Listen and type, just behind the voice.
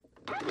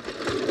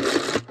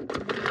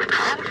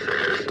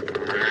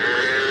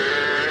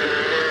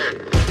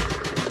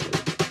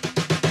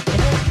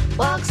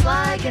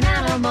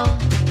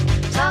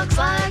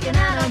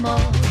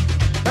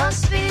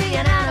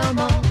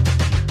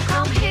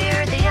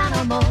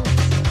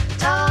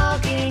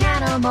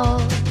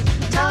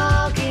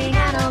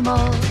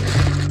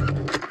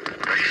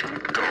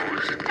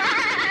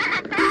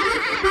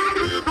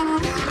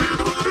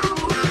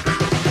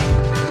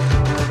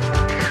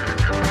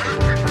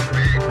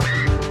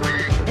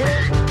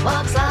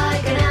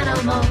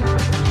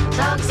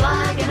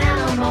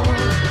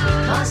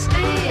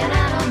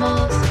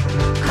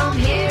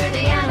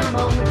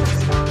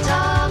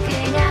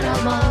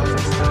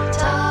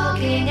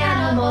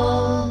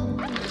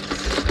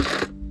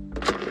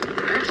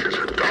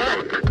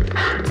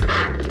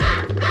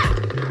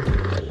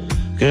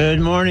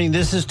Good morning.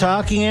 This is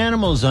Talking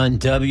Animals on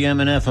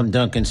WMNF. I'm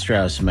Duncan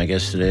Strauss. My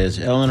guest today is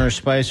Eleanor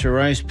Spicer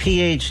Rice,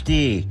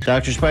 Ph.D.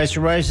 Dr.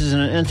 Spicer Rice is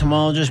an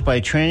entomologist by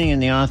training and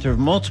the author of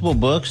multiple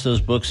books. Those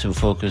books have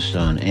focused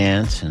on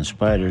ants and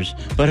spiders.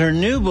 But her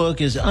new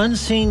book is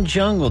Unseen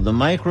Jungle, the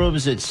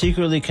microbes that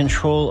secretly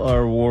control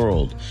our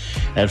world.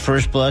 At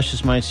first blush,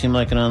 this might seem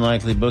like an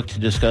unlikely book to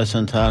discuss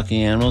on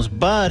Talking Animals,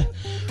 but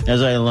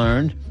as I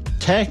learned,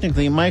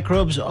 technically,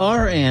 microbes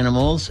are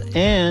animals,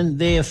 and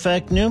they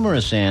affect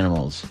numerous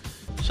animals.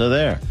 So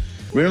there.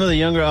 Written with a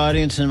younger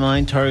audience in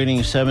mind,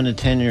 targeting 7 to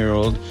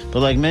 10-year-old,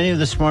 but like many of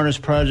the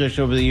smartest projects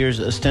over the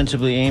years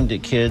ostensibly aimed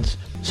at kids,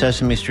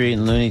 Sesame Street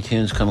and Looney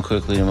Tunes come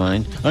quickly to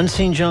mind.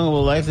 Unseen Jungle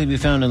will likely be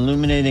found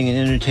illuminating and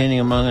entertaining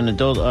among an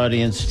adult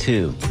audience,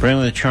 too. Bring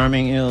with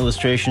charming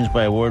illustrations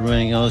by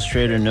award-winning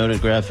illustrator and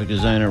noted graphic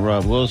designer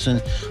Rob Wilson,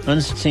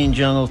 Unseen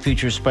Jungle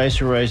features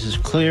Spicer Rice's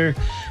clear,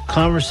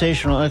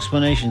 conversational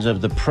explanations of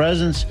the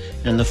presence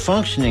and the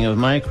functioning of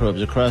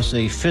microbes across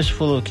a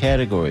fistful of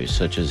categories,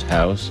 such as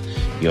house,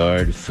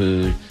 yard,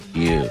 food,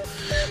 you.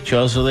 She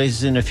also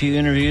laces in a few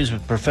interviews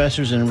with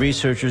professors and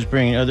researchers,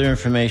 bringing other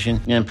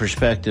information and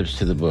perspectives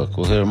to the book.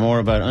 We'll hear more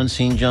about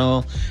Unseen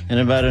Jungle and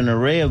about an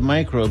array of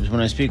microbes when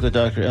I speak with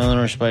Dr.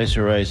 Eleanor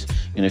Spicer Rice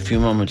in a few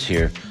moments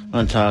here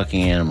on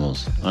Talking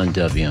Animals on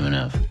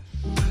WMNF.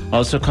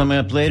 Also coming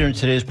up later in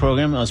today's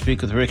program, I'll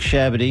speak with Rick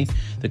Shabady,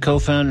 the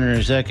co-founder and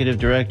executive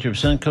director of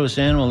Suncoast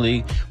Animal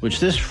League, which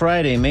this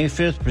Friday, May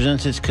 5th,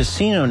 presents its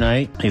Casino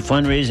Night, a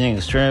fundraising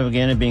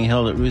extravaganza being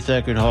held at Ruth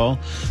Eckerd Hall.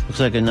 Looks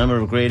like a number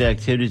of great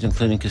activities,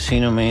 including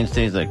casino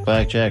mainstays like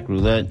blackjack,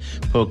 roulette,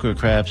 poker,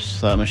 craps,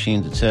 slot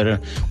machines, etc.,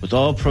 with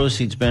all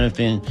proceeds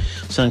benefiting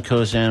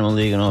Suncoast Animal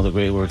League and all the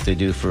great work they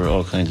do for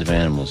all kinds of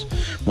animals.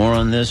 More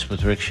on this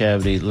with Rick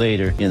Shabady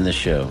later in the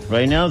show.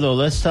 Right now, though,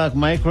 let's talk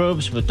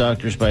microbes with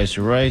Dr.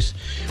 Spicer Rice,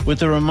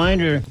 with a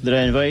reminder that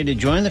I invite you to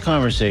join the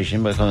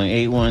conversation by calling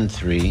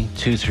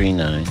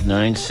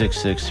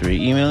 813-239-9663,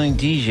 emailing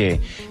DJ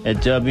at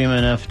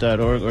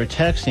WMNF.org, or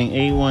texting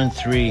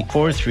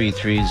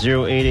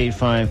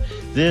 813-433-0885.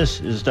 This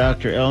is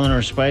Dr.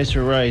 Eleanor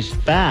Spicer Rice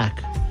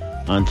back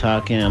on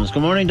Talking Animals. Good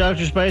morning,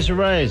 Dr. Spicer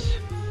Rice.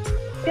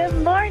 Good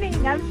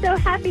morning. I'm so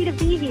happy to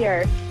be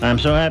here. I'm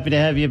so happy to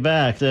have you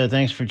back.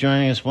 Thanks for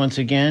joining us once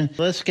again.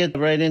 Let's get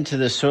right into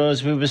this. So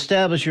as we've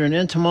established, you're an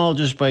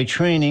entomologist by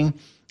training,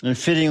 and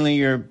fittingly,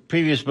 your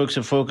previous books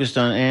have focused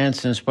on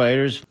ants and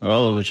spiders,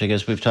 all of which I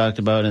guess we've talked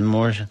about and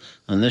more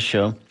on this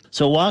show.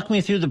 So walk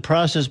me through the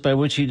process by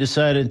which you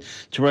decided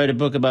to write a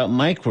book about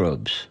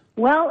microbes.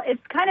 Well,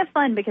 it's kind of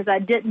fun because I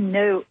didn't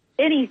know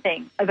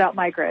anything about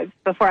microbes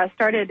before I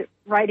started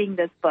writing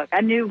this book.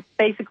 I knew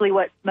basically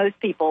what most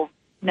people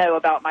know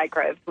about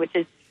microbes, which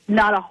is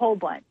not a whole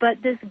bunch.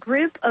 But this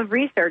group of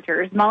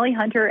researchers, Molly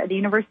Hunter at the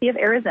University of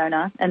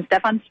Arizona and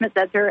Stefan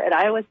Schmidt-Setzer at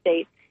Iowa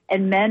State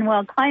and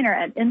Manuel Kleiner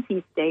at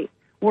NC State,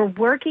 were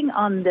working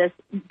on this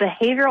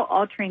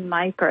behavioral-altering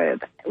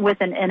microbe with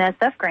an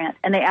NSF grant,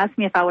 and they asked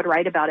me if I would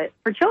write about it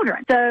for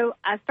children. So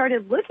I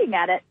started looking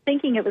at it,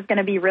 thinking it was going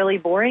to be really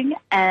boring,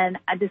 and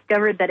I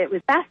discovered that it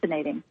was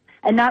fascinating.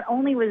 And not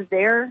only was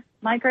their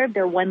microbe,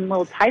 their one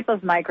little type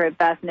of microbe,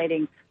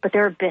 fascinating, but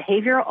there are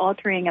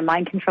behavior-altering and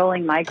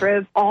mind-controlling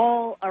microbes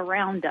all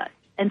around us.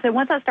 And so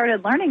once I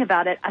started learning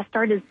about it, I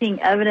started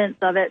seeing evidence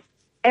of it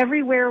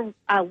everywhere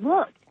I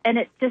looked. And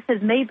it just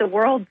has made the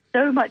world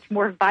so much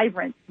more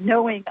vibrant,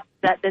 knowing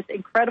that this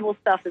incredible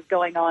stuff is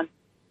going on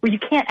where you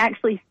can't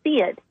actually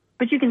see it,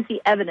 but you can see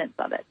evidence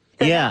of it.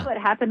 So that's what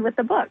happened with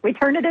the book. We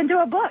turned it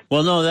into a book.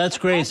 Well, no, that's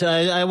great. So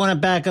I want to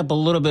back up a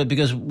little bit,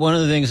 because one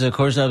of the things, of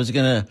course, I was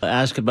going to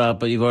ask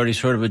about, but you've already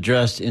sort of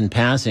addressed in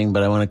passing,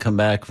 but I want to come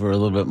back for a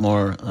little bit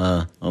more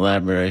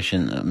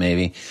elaboration,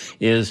 maybe,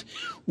 is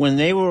when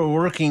they were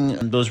working,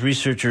 those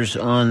researchers,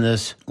 on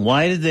this,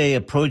 why did they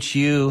approach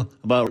you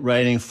about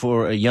writing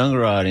for a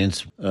younger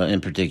audience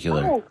in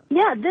particular? Oh,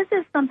 yeah, this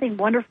is something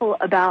wonderful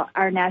about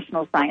our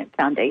National Science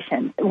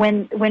Foundation.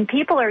 When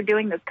people are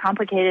doing this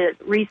complicated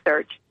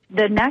research,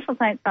 the National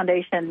Science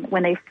Foundation,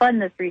 when they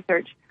fund this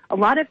research, a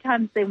lot of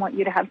times they want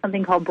you to have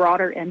something called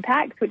broader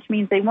impact, which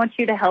means they want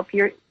you to help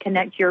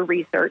connect your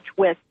research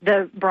with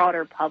the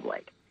broader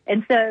public.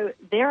 And so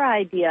their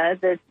idea,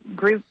 this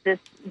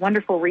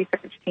wonderful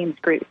research team's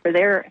group for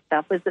their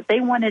stuff, was that they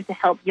wanted to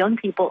help young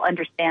people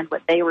understand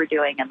what they were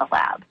doing in the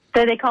lab.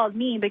 So they called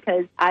me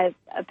because I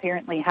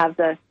apparently have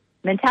the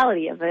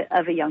mentality of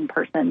a young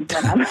person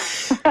when I'm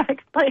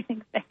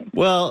explaining things.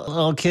 Well,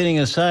 all kidding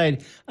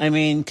aside, I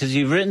mean, because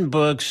you've written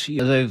books,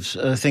 I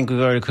think we've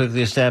already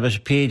quickly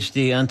established,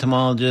 PhD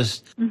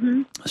entomologist.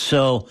 Mm-hmm.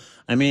 So,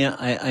 I mean,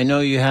 I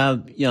know you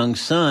have young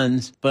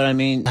sons, but I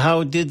mean,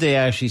 how did they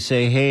actually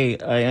say, hey,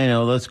 I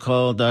know, let's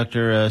call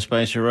Dr.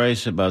 Spicer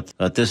Rice about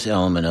this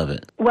element of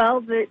it?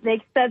 Well, they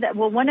said that,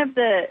 one of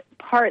the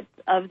parts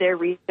of their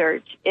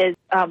research is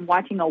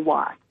watching a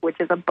wasp, which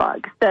is a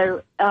bug.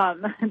 So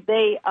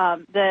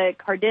the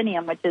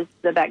cardinium, which is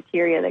the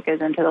bacteria that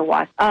goes into the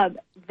wasp,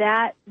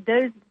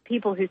 those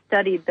people who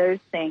studied those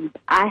things,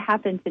 I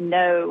happen to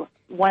know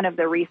one of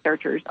the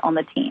researchers on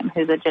the team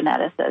who's a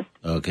geneticist.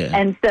 Okay.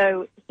 And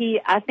so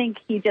I think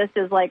he just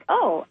is like,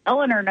 oh,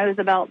 Eleanor knows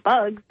about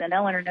bugs and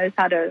Eleanor knows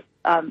how to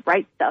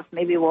write stuff.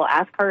 Maybe we'll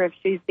ask her if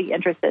she'd be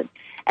interested.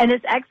 And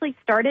this actually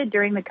started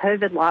during the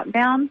COVID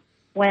lockdown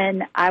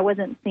when I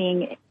wasn't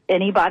seeing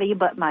anybody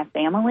but my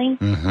family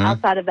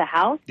outside of the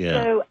house.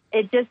 Yeah. So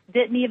it just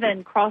didn't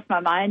even cross my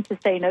mind to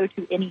say no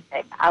to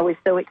anything. I was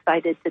so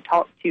excited to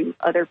talk to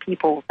other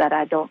people that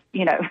I don't,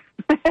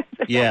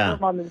 Yeah.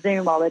 I'm on the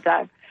Zoom all the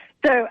time.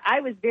 So I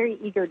was very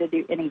eager to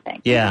do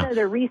anything. Yeah. Even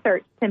though the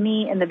research to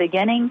me in the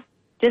beginning,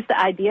 just the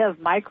idea of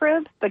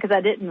microbes, because I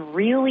didn't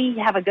really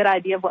have a good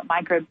idea of what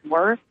microbes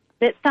were,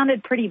 it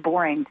sounded pretty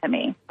boring to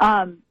me.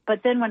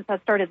 But then once I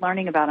started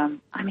learning about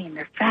them, I mean,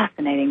 they're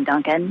fascinating,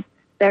 Duncan.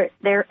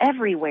 They're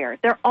everywhere.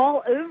 They're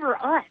all over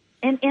us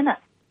and in us.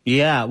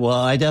 Yeah, well,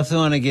 I definitely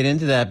want to get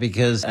into that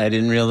because I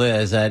didn't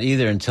realize that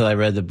either until I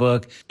read the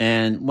book.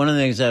 And one of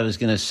the things I was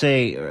going to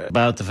say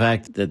about the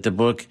fact that the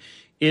book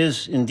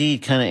is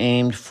indeed kind of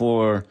aimed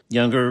for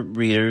younger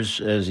readers,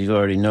 as you've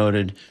already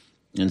noted,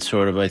 and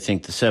sort of, I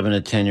think, the 7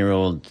 to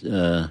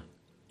 10-year-old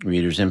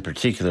readers in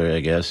particular, I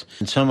guess.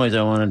 In some ways,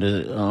 I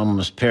wanted to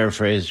almost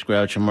paraphrase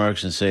Groucho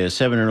Marx and say a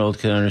 7-year-old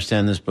could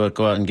understand this book.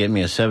 Go out and get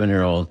me a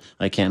 7-year-old.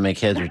 I can't make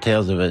heads or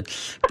tails of it.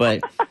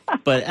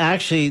 But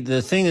actually,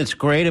 the thing that's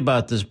great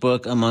about this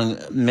book, among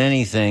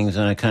many things,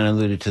 and I kind of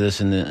alluded to this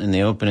in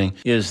the opening,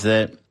 is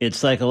that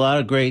it's like a lot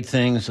of great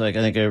things, like I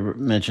think I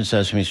mentioned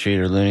Sesame Street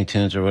or Looney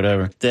Tunes or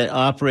whatever, that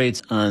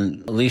operates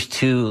on at least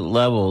 2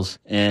 levels.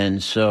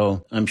 And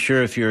so I'm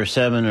sure if you're a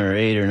 7 or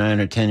 8 or 9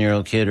 or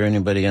 10-year-old kid or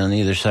anybody on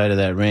either side of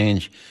that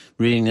range,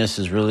 reading this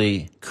is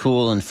really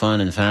cool and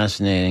fun and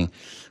fascinating.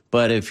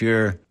 But if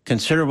you're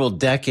considerable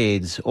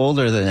decades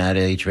older than that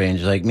age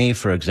range, like me,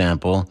 for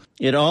example,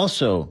 it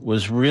also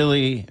was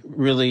really,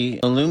 really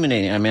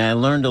illuminating. I mean, I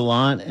learned a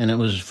lot, and it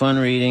was fun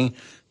reading.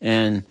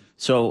 And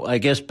so I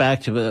guess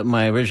back to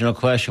my original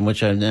question,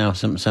 which I've now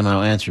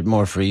somehow answered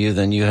more for you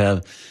than you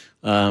have.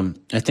 I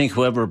think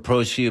whoever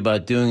approached you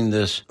about doing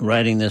this,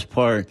 writing this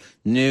part,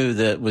 knew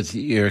that with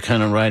your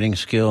kind of writing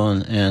skill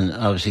and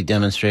obviously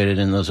demonstrated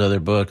in those other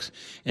books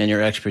and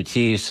your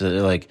expertise,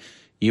 like,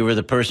 you were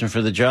the person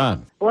for the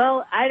job.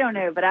 Well, I don't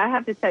know, but I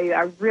have to tell you,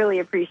 I really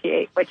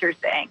appreciate what you're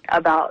saying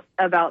about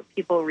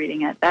people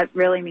reading it. That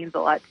really means a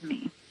lot to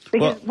me.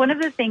 Because one of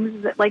the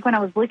things that, like when I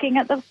was looking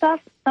at the stuff,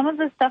 some of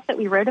the stuff that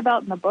we wrote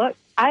about in the book,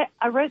 I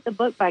wrote the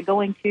book by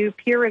going to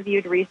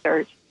peer-reviewed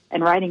research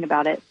and writing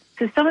about it.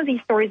 So some of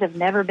these stories have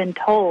never been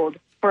told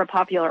for a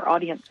popular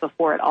audience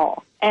before at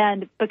all.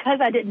 And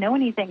because I didn't know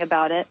anything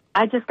about it,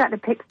 I just got to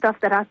pick stuff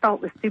that I thought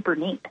was super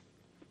neat.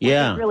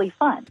 Yeah. It's really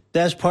fun.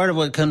 That's part of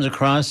what comes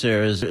across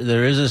there is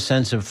a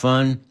sense of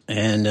fun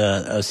and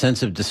a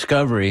sense of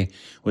discovery,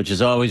 which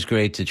is always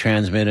great to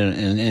transmit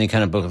in any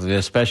kind of book,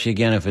 especially,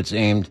 again, if it's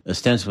aimed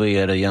ostensibly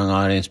at a young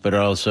audience, but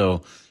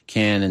also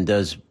can and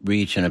does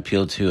reach and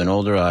appeal to an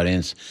older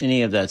audience.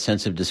 Any of that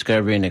sense of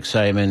discovery and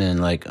excitement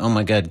and like, oh,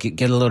 my God,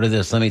 get a load of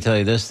this. Let me tell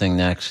you this thing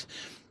next.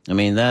 I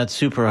mean, that's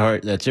super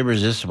hard. That's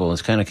irresistible.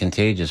 It's kind of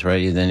contagious,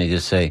 right? Then you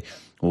just say,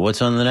 well,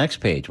 what's on the next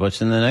page?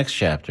 What's in the next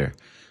chapter?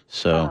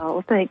 So,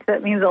 well, thanks.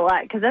 That means a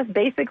lot because that's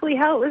basically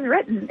how it was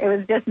written. It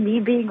was just me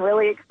being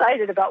really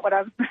excited about what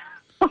I'm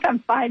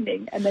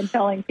finding and then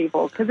telling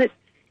people because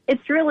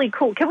it's really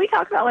cool. Can we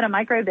talk about what a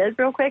microbe is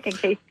real quick in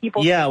case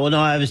people? Yeah, well, no,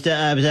 I was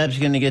actually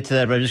going to get to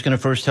that, but I'm just going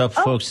to first tell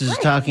folks this is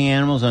Talking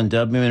Animals on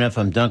WMNF.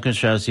 I'm Duncan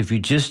Strauss. If you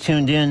just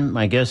tuned in,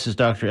 my guest is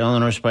Dr.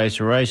 Eleanor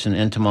Spicer Rice, an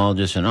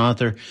entomologist and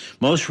author.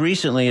 Most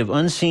recently of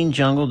Unseen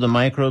Jungle: The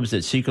Microbes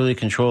That Secretly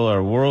Control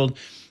Our World.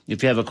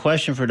 If you have a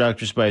question for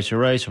Dr. Spicer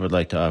Rice or would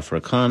like to offer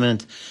a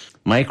comment,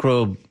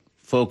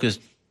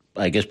 microbe-focused,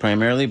 I guess,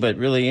 primarily, but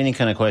really any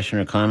kind of question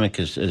or comment,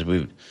 because as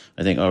we've,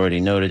 I think, already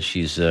noted,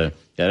 she's got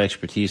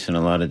expertise in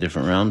a lot of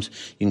different realms.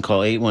 You can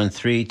call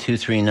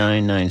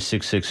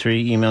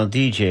 813-239-9663, email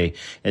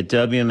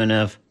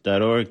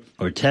dj@wmnf.org,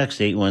 or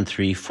text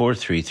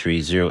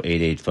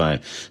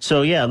 813-433-0885.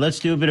 So, yeah, let's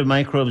do a bit of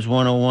Microbes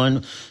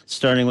 101,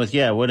 starting with,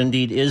 what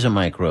indeed is a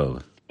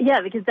microbe?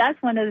 Yeah, because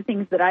that's one of the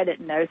things that I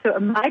didn't know. So a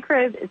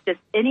microbe is just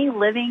any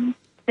living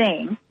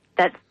thing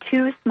that's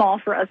too small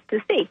for us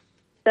to see.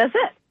 That's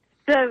it.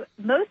 So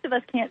most of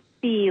us can't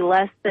see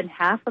less than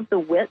half of the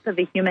width of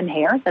a human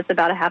hair. That's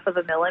about a half of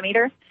a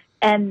millimeter.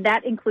 And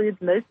that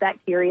includes most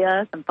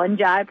bacteria, some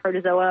fungi,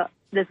 protozoa,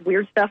 this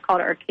weird stuff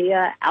called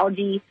archaea,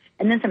 algae,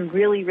 and then some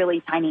really,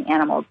 really tiny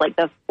animals like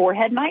the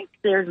forehead mites.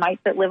 There's mites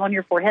that live on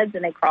your foreheads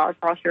and they crawl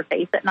across your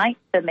face at night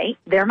to mate.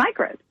 They're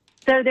microbes.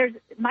 So there's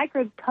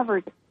microbes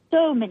covered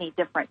so many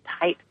different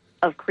types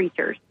of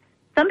creatures.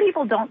 Some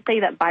people don't say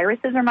that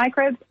viruses are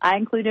microbes. I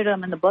included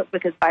them in the book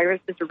because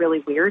viruses are really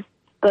weird.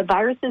 But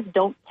viruses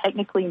don't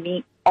technically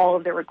meet all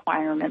of the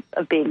requirements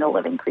of being a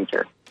living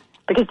creature.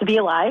 Because to be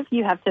alive,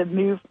 you have to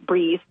move,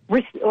 breathe,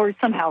 or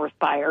somehow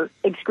respire,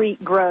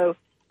 excrete, grow,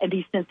 and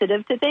be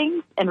sensitive to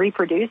things and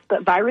reproduce.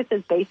 But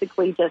viruses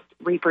basically just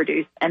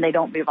reproduce, and they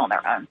don't move on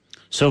their own.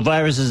 So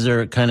viruses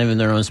are kind of in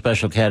their own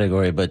special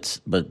category, but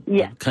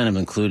Yeah. kind of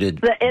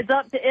included. But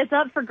it's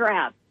up for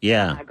grabs.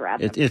 Yeah, I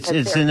grab it's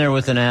them. in there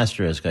with an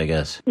asterisk, I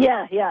guess.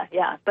 Yeah.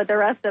 But the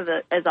rest of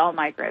it is all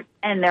microbes,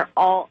 and they're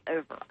all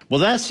over. Well,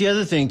 that's the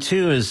other thing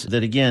too, is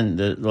that again,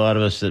 a lot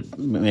of us that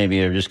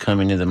maybe are just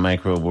coming to the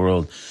microbe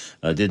world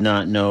did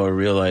not know or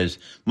realize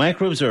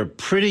microbes are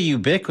pretty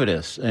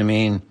ubiquitous. I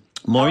mean,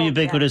 more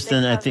ubiquitous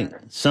than I think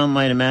some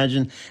might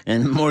imagine,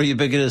 and more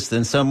ubiquitous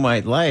than some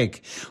might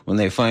like when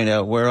they find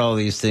out where all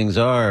these things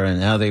are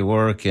and how they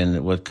work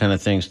and what kind of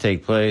things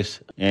take place.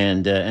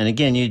 And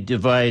again, you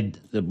divide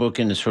the book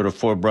into sort of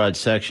 4 broad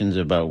sections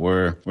about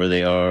where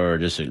they are, or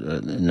just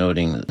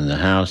noting in the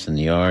house, in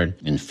the yard,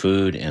 in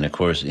food, and of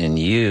course in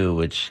you,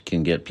 which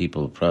can get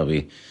people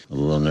probably a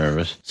little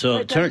nervous. So,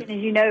 as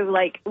you know,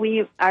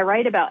 I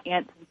write about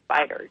ants and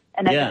spiders,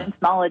 and as an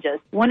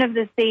entomologist, one of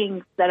the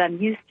things that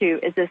I'm used to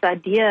is this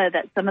idea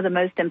that some of the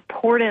most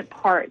important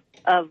parts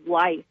of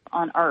life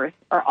on Earth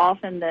are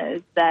often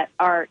those that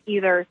are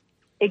either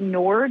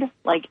ignored,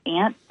 like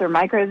ants or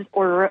microbes,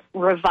 or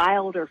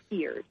reviled or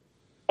feared.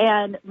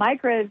 And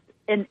microbes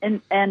and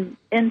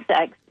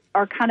insects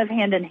are kind of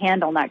hand in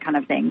hand on that kind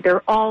of thing.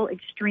 They're all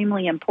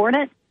extremely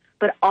important,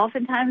 but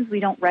oftentimes we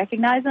don't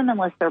recognize them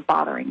unless they're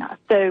bothering us.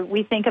 So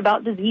we think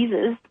about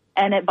diseases,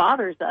 and it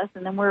bothers us,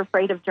 and then we're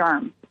afraid of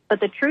germs. But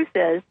the truth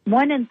is,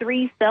 1 in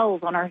 3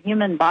 cells on our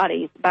human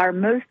bodies, by our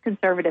most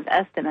conservative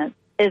estimates,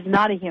 is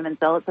not a human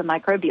cell, it's a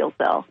microbial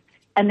cell.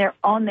 And they're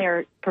on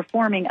there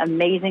performing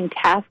amazing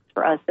tasks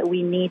for us that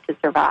we need to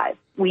survive.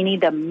 We need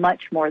them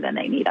much more than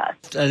they need us.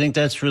 I think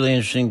that's really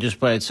interesting just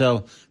by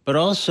itself. But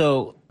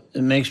also,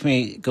 it makes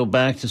me go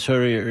back to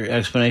sort of your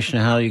explanation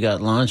of how you got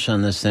launched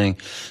on this thing.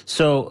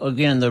 So,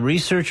 again, the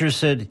researcher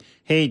said,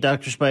 hey,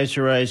 Dr.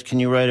 Spicer Rice,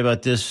 can you write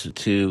about this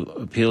to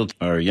appeal to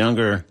our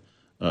younger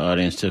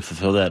audience to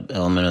fulfill that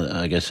element,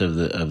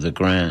 of the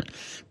grant?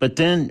 But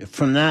then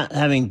from that,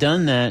 having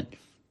done that,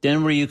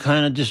 then were you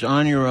kind of just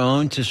on your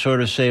own to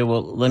sort of say,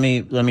 well, let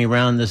me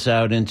round this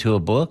out into a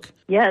book?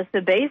 Yeah, so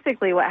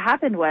basically what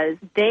happened was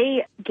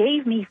they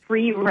gave me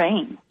free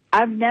reign.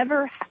 I've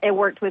never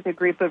worked with a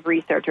group of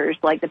researchers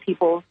like the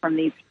people from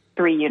these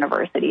 3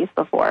 universities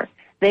before.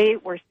 They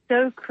were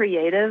so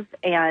creative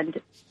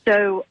and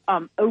so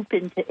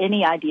open to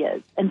any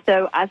ideas. And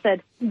so I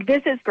said,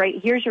 this is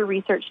great. Here's your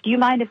research. Do you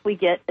mind if we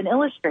get an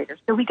illustrator?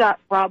 So we got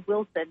Rob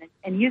Wilson,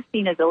 and you've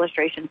seen his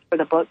illustrations for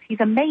the books. He's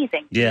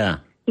amazing. Yeah.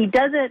 He's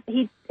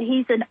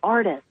an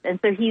artist, and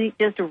so he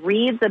just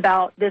reads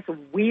about this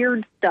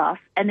weird stuff,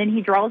 and then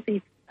he draws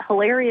these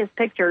hilarious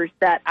pictures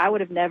that I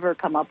would have never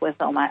come up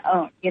with on my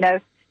own, you know?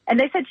 And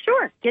they said,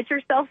 sure, get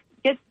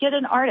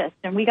an artist,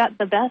 and we got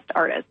the best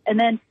artist. And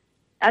then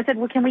I said,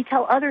 well, can we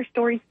tell other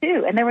stories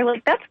too? And they were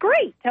like, that's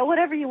great. Tell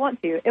whatever you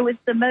want to. It was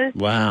the most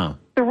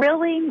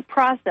thrilling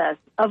process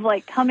of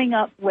coming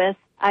up with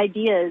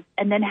ideas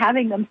and then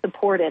having them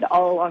supported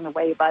all along the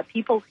way by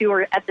people who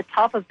are at the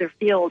top of their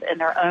field in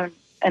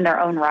their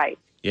own right.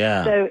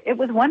 Yeah. So it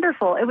was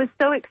wonderful. It was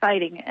so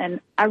exciting, and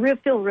I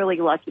feel really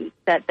lucky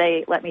that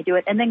they let me do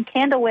it. And then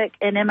Candlewick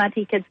and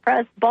MIT Kids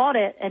Press bought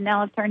it, and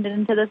now I've turned it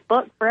into this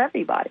book for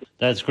everybody.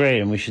 That's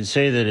great, and we should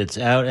say that it's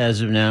out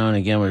as of now. And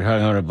again, we're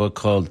talking about a book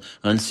called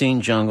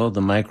Unseen Jungle, The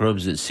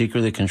Microbes That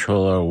Secretly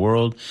Control Our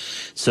World.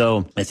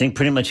 So I think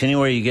pretty much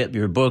anywhere you get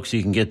your books,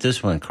 you can get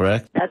this one,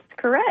 correct? That's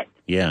correct.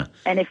 Yeah.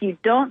 And if you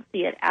don't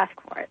see it, ask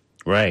for it.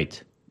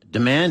 Right.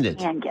 Demand it.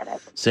 And get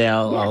it. Say,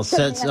 I'll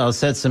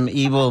set some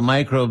evil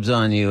microbes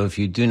on you if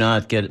you do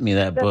not get me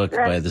that book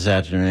by this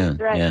afternoon.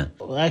 That's right. Yeah.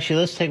 Well,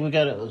 actually, we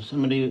got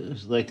somebody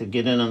who's like to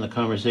get in on the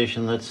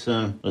conversation. Let's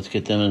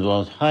get them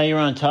involved. Hi, you're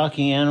on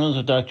Talking Animals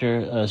with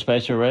Dr.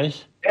 Spicer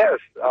Rice. Yes,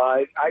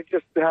 I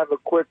just have a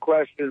quick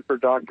question for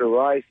Dr.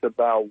 Rice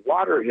about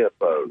water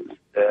hippos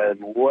and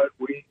what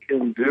we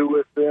can do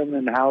with them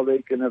and how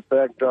they can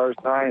affect our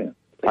science.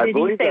 I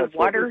believe that's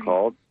what they're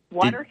called.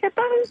 Water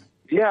hippos?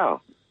 Yeah.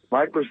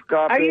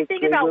 Microscopic. Are you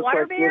thinking about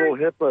water bears? Little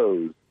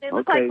hippos. They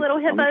look like little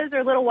hippos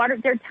or little water.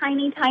 They're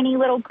tiny, tiny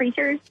little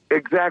creatures.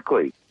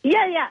 Exactly.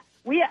 Yeah.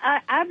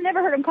 I've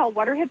never heard them called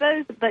water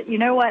hippos, but you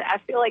know what? I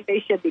feel like they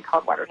should be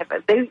called water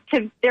hippos.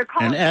 They're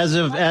called. And as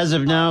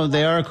of now,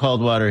 they are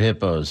called water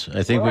hippos.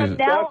 I think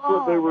that's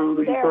what they were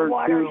referred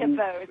to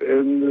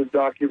in the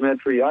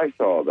documentary I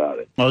saw about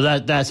it. Oh,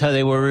 that's how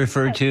they were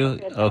referred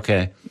to.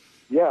 Okay.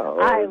 Yeah,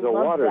 as a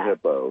water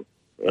hippo.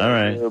 All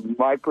right.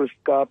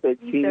 Microscopic,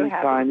 teeny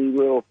tiny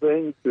little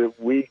things that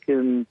we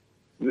can,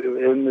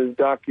 in the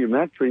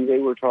documentary they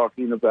were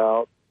talking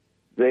about,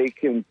 they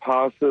can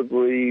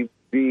possibly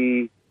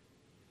be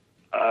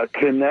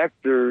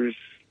connectors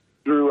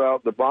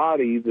throughout the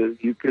body that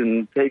you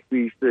can take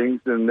these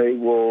things and they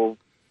will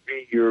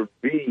be your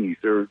bees,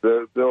 or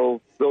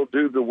they'll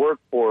do the work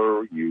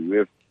for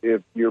you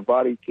if your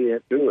body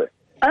can't do it.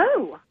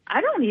 Oh,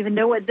 I don't even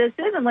know what this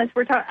is unless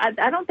we're talking.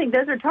 I don't think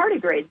those are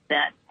tardigrades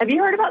then. Have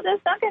you heard about this,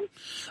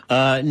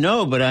 Duncan?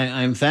 No, but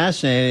I'm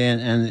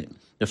fascinated, and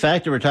The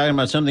fact that we're talking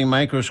about something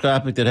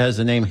microscopic that has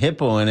the name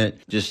hippo in it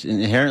just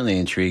inherently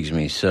intrigues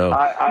me. So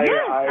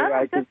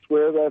I could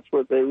swear that's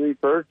what they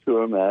refer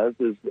to them as,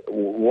 is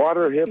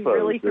water hippos.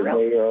 Really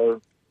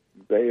and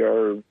they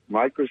are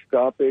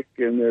microscopic,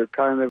 and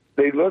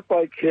they look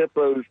like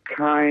hippos,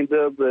 kind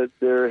of, but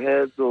their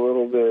head's a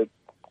little bit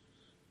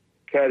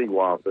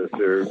cattywampus,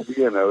 or,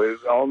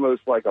 it's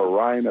almost like a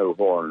rhino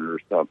horn or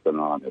something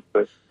on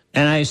it.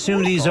 And I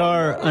assume these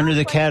are under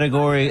the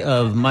category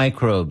of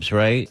microbes,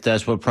 right?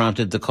 That's what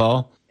prompted the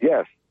call?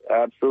 Yes,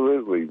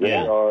 absolutely. They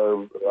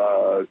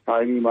are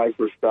tiny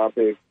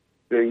microscopic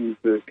things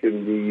that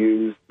can be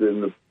used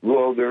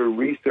they're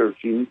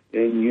researching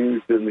and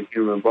used in the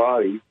human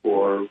body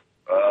for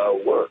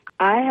work.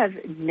 I have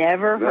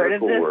never heard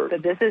of this, work.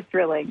 but this is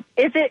thrilling.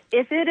 If it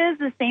is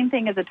the same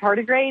thing as a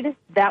tardigrade,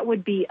 that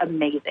would be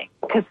amazing,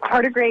 because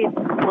tardigrades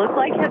look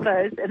like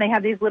hippos, and they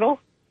have these little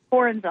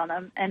horns on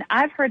them, and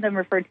I've heard them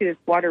referred to as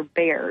water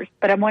bears,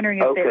 but I'm wondering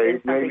if there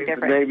is something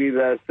different. Maybe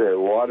that's a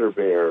water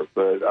bear,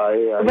 but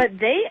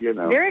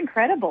they're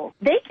incredible.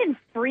 They can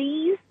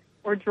freeze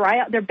or dry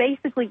out. They're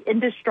basically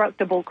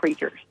indestructible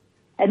creatures,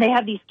 and they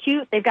have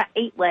they've got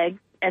 8 legs,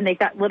 and they've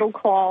got little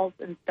claws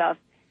and stuff,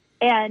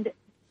 and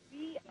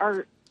we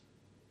are,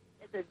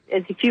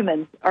 as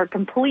humans, are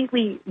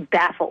completely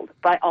baffled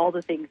by all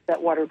the things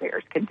that water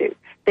bears can do.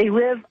 They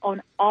live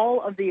on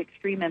all of the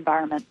extreme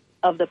environments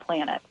of the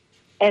planet.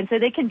 And so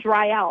they can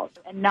dry out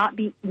and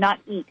not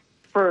eat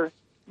for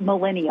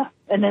millennia.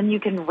 And then you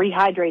can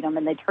rehydrate them,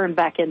 and they turn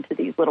back into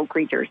these little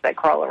creatures that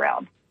crawl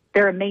around.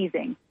 They're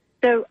amazing.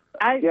 So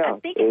I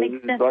think it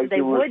makes sense that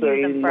they would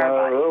use them for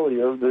our bodies.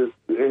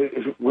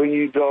 Earlier, when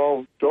you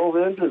delve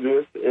into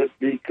this, it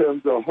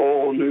becomes a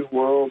whole new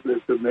world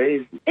that's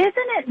amazing. Isn't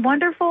it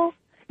wonderful?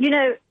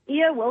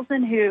 E.O.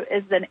 Wilson, who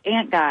is an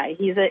ant guy,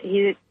 he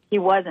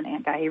was an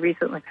ant guy. He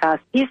recently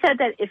passed. He said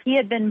that if he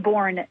had been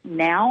born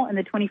now in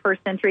the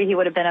 21st century, he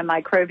would have been a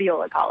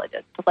microbial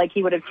ecologist. Like,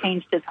 he would have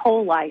changed his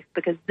whole life,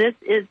 because this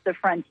is the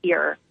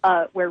frontier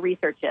where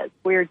research is.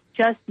 We're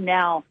just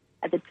now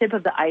at the tip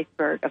of the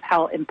iceberg of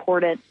how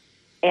important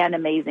and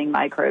amazing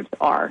microbes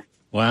are.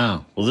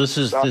 Wow. Well,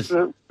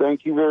 Doctor,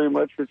 thank you very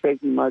much for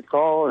taking my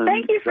call. And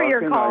thank you for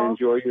your call. I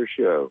enjoy your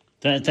show.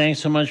 Thanks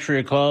so much for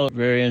your call.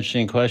 Very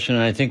interesting question.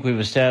 And I think we've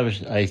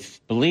established, I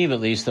believe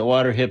at least, that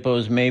water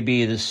hippos may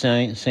be the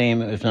same,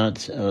 if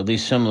not, or at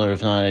least similar,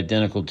 if not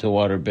identical to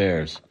water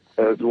bears.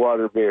 As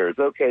water bears.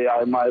 Okay,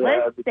 I might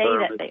Let's say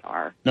that they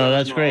are. No,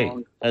 that's great.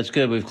 That's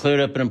good. We've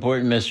cleared up an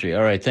important mystery.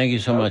 All right, thank you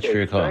so much for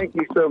your call. Thank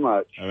you so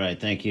much. All right,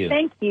 thank you.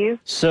 Thank you.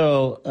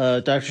 So,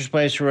 Dr.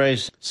 Spicer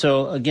Rice,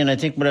 so again, I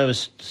think what I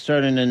was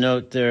starting to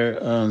note there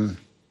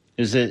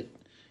is that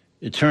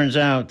it turns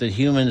out that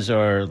humans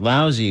are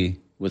lousy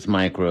with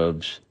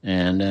microbes.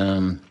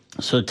 And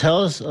so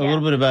tell us a little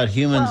bit about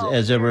humans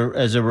as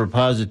a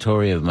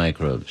repository of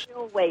microbes.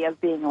 Real way of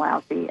being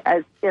lousy,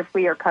 as if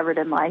we are covered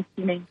in lice.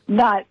 You mean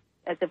not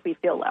as if we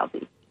feel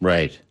lousy.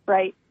 Right.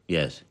 Right.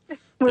 Yes.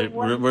 We're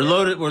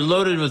loaded. We're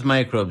loaded with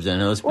microbes.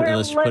 Then let's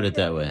put it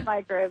that way.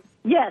 Microbes.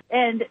 Yes,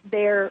 and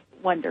they're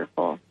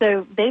wonderful.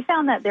 So they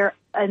found that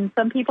in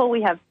some people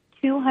we have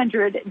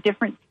 200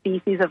 different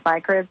species of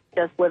microbes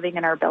just living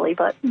in our belly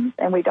buttons,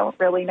 and we don't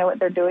really know what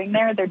they're doing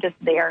there. They're just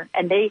there,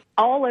 and they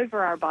all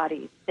over our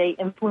bodies. They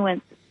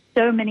influence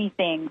so many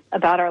things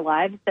about our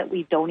lives that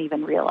we don't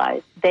even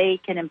realize. They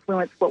can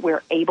influence what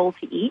we're able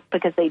to eat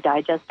because they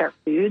digest our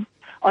foods.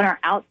 On our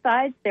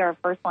outsides, they're our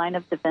first line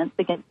of defense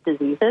against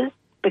diseases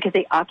because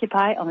they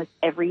occupy almost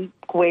every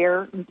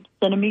square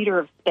centimeter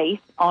of space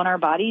on our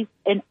bodies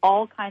in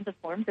all kinds of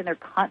forms, and they're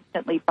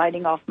constantly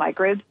fighting off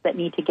microbes that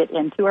need to get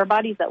into our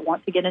bodies, that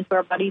want to get into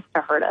our bodies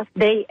to hurt us.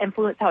 They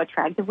influence how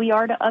attractive we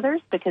are to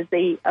others because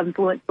they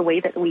influence the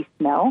way that we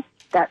smell.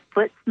 That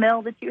foot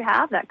smell that you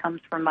have, that comes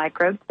from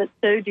microbes, but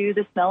so do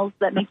the smells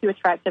that make you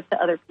attractive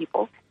to other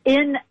people.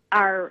 In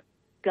our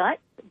gut,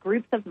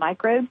 groups of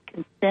microbes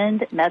can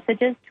send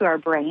messages to our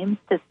brains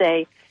to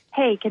say,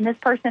 hey, can this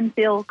person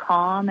feel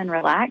calm and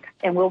relaxed?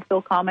 And we'll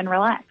feel calm and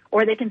relaxed.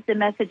 Or they can send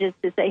messages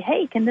to say,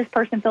 hey, can this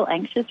person feel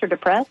anxious or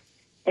depressed?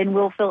 And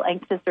we'll feel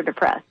anxious or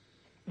depressed.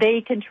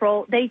 They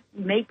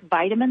make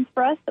vitamins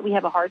for us that we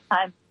have a hard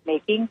time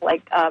making,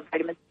 like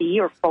vitamin C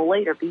or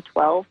folate or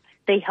B12.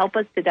 They help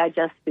us to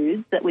digest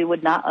foods that we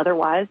would not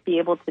otherwise be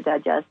able to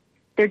digest.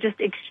 They're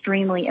just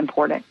extremely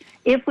important.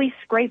 If we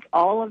scraped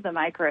all of the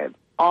microbes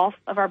off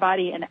of our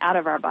body and out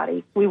of our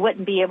body, we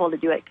wouldn't be able to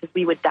do it because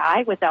we would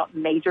die without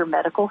major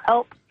medical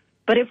help.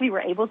 But if we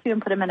were able to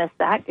and put them in a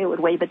sack, it would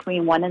weigh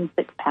between 1 and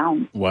 6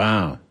 pounds.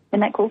 Wow.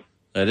 Isn't that cool?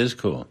 That is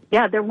cool.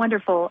 Yeah, they're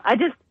wonderful.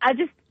 I'm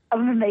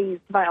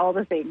amazed by all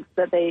the things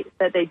that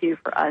they do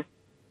for us.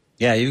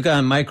 Yeah, you've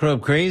gone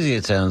microbe crazy,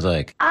 it sounds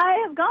like.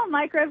 I have gone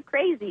microbe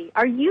crazy.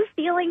 Are you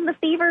feeling the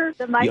fever?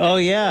 Oh,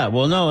 yeah.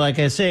 Well, no, like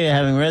I say,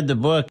 having read the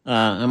book,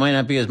 I might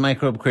not be as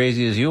microbe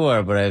crazy as you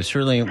are, but I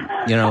certainly,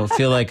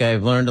 feel like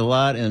I've learned a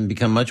lot and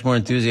become much more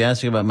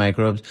enthusiastic about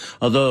microbes.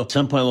 Although at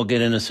some point we'll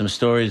get into some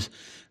stories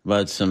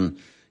about some,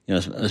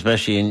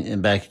 especially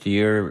in back to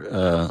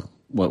your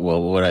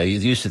what I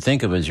used to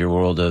think of as your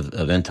world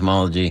of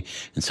entomology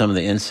and some of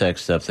the insect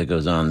stuff that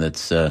goes on. That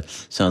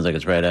sounds like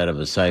it's right out of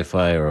a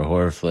sci-fi or a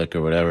horror flick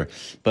or whatever.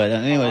 But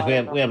anyways,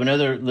 we have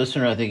another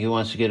listener, I think, who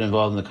wants to get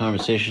involved in the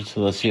conversation.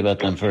 So let's see about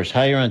them first.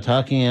 Hi, you're on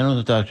Talking Animals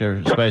with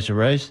Dr. Spicer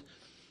Rice.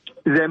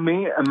 Is that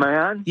me? Am I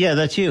on? Yeah,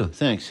 that's you.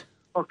 Thanks.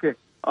 Okay.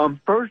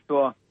 First of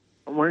all,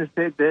 I want to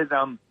say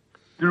that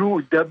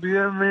through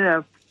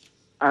WMNF,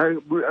 I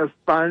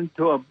responded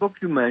to a book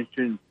you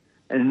mentioned,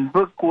 and the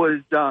book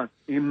was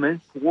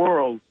Immense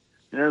World.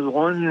 And I was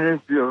wondering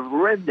if you ever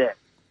read that.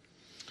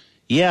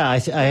 Yeah, I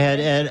had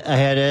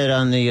Ed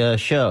on the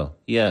show.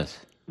 Yes.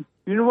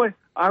 You know what?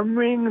 I'm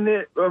reading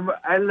it.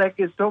 I like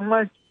it so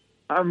much.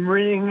 I'm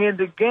reading it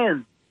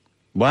again.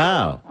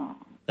 Wow,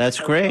 that's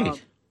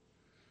great.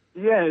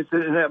 Yeah, it's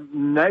a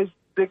nice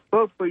big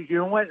book, but you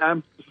know what?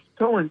 I'm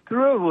so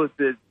enthralled with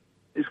it.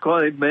 It's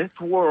called Immense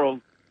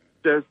World.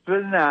 Just for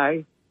an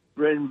eye,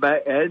 written by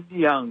Ed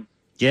Young.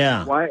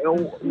 Yeah.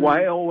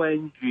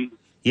 Yong.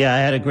 Yeah, I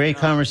had a great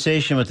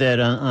conversation with Ed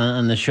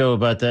on the show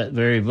about that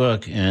very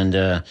book, and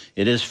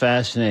it is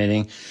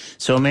fascinating.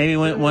 So maybe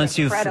once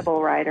you've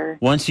incredible writer.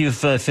 Once you've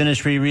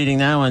finished rereading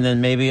that one,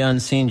 then maybe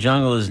Unseen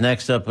Jungle is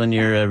next up on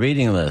your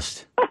reading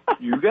list.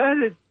 You got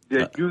it.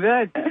 You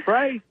got it.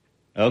 Right.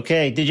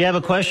 Okay. Did you have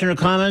a question or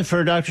comment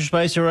for Dr.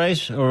 Spicer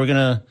Rice, or we're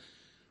gonna?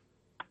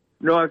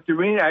 No, after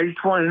reading, I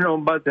just want to know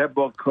about that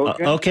book.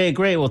 Okay. Okay,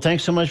 great. Well,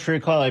 thanks so much for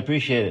your call. I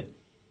appreciate it.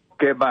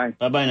 Okay, bye.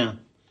 Bye now.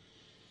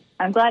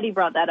 I'm glad he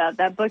brought that up.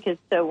 That book is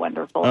so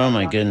wonderful. Oh,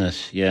 my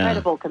goodness. Yeah.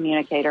 Incredible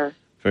communicator.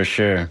 For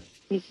sure.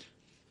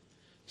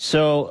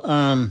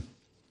 So,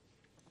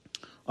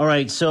 all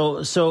right.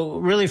 So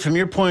really, from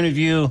your point of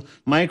view,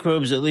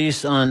 microbes, at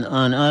least on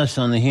us,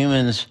 on the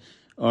humans,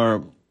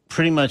 are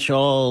pretty much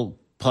all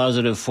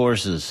positive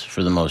forces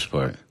for the most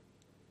part.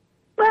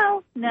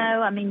 Well,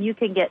 no. I mean, you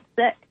can get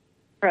sick.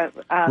 Right.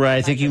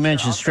 I think you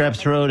mentioned strep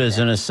throat as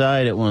an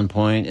aside at one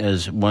point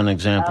as one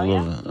example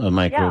of a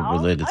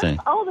microbe-related thing.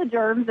 All the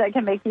germs that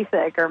can make you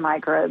sick are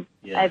microbes,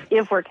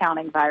 if we're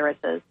counting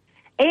viruses.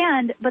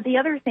 But the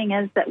other thing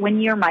is that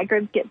when your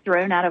microbes get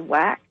thrown out of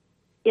whack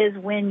is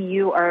when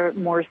you are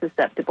more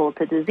susceptible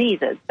to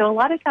diseases. So a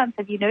lot of times,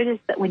 have you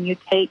noticed that when you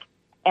take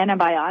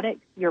antibiotics,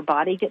 your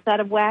body gets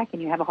out of whack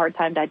and you have a hard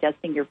time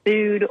digesting your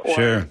food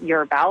or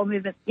your bowel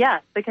movements?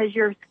 Yes, because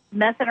you're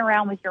messing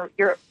around with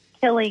you're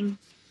killing.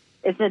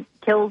 If it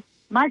kills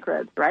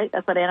microbes, right?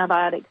 That's what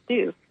antibiotics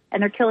do.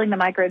 And they're killing the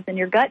microbes in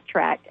your gut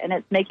tract, and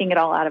it's making it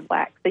all out of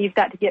whack. So you've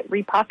got to get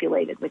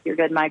repopulated with your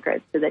good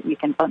microbes so that you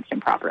can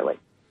function properly.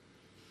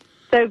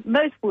 So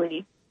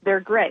mostly, they're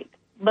great.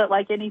 But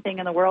like anything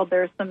in the world,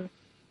 there's some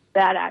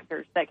bad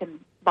actors that can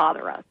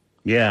bother us.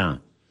 Yeah.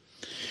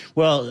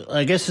 Well,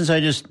 I guess since I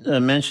just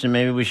mentioned it,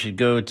 maybe we should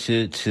go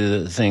to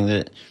the thing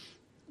that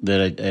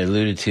I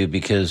alluded to,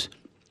 because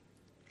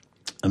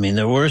I mean,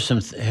 there were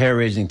some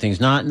hair-raising things,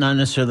 not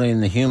necessarily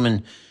in the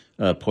human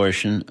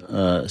portion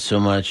so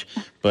much,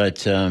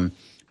 but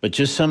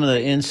just some of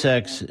the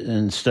insects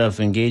and stuff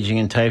engaging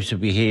in types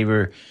of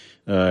behavior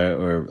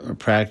or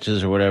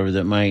practices or whatever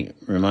that might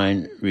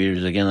remind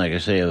readers, again, like I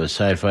say, of a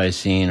sci-fi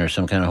scene or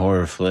some kind of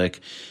horror flick.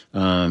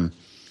 Again,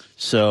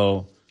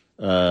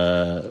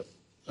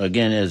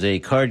 as a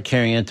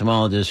card-carrying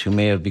entomologist who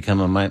may have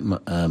become a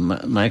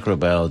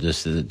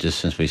microbiologist just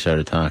since we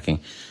started talking,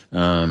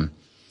 do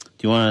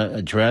you want to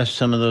address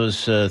some of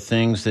those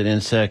things that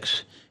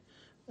insects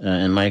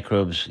and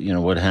microbes,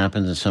 what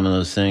happens in some of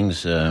those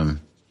things? Oh,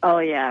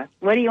 yeah.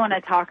 What do you want to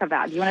talk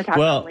about? Do you want to talk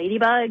about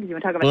ladybugs? Do you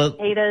want to talk about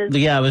cicadas?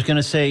 Yeah, I was going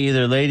to say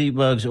either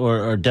ladybugs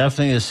or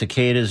definitely the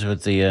cicadas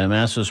with the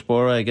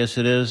Massospora, I guess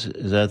it is.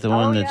 Is that the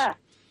one that's... Yeah.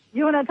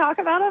 You want to talk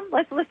about them?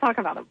 Let's talk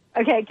about them.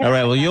 Okay. All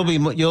right. Well,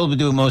 you'll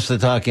do most of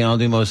the talking. I'll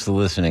do most of the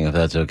listening, if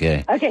that's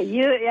okay. Okay.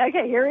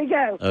 Here we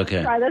go. Okay.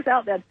 Let's try this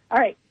out then. All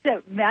right.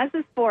 So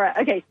Massospora.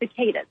 Okay.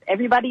 Cicadas.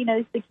 Everybody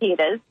knows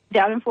cicadas.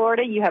 Down in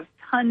Florida, you have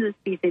tons of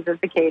species of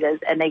cicadas,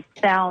 and they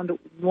sound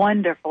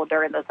wonderful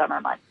during the summer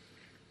months.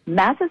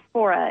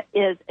 Massospora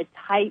is a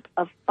type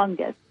of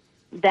fungus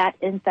that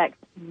infects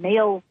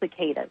male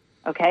cicadas.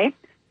 Okay.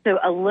 So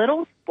a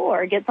little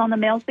spore gets on the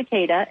male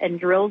cicada and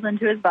drills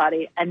into his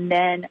body and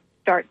then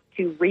starts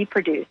to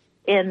reproduce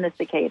in the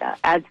cicada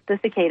as the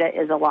cicada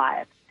is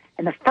alive.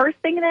 And the first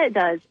thing that it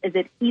does is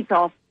it eats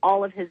off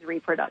all of his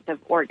reproductive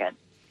organs.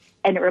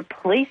 And it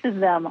replaces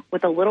them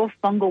with a little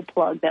fungal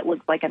plug that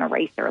looks like an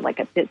eraser.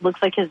 It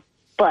looks like his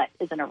butt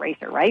is an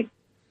eraser, right?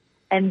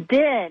 And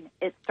then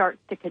it starts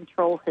to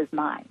control his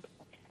mind.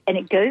 And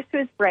it goes to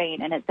his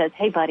brain and it says,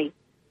 hey, buddy,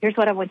 here's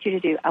what I want you to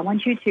do. I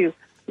want you to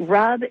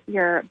rub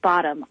your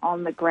bottom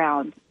on the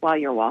ground while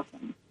you're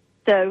walking.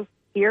 So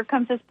here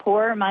comes this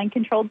poor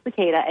mind-controlled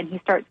cicada, and he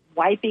starts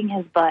wiping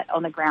his butt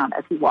on the ground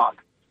as he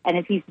walks. And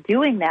as he's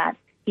doing that,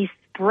 he's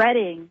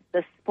spreading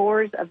the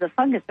spores of the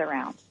fungus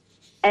around.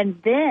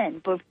 And then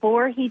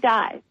before he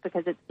dies,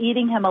 because it's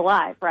eating him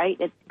alive, right?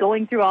 It's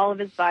going through all of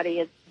his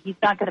body. He's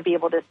not going to be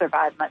able to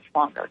survive much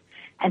longer.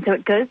 And so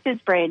it goes to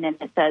his brain and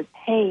it says,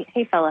 hey,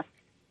 fella,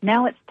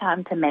 now it's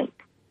time to mate.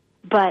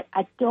 But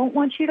I don't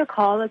want you to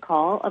call the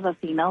call of a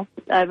male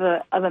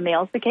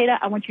cicada.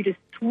 I want you to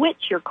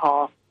switch your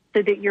call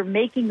so that you're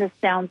making the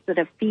sounds that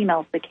a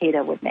female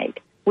cicada would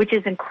make, which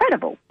is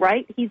incredible,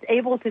 right? He's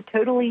able to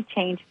totally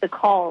change the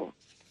call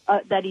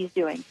that he's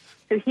doing.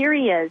 So here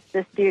he is,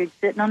 this dude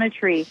sitting on a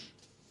tree,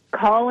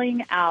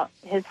 calling out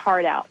his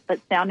heart out, but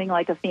sounding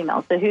like a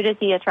female. So who does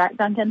he attract,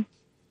 Duncan,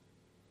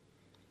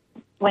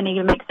 when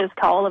he makes this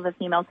call of a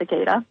female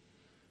cicada?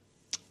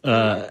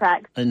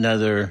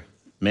 Another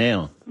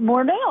male.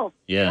 More males.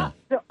 Yeah.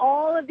 So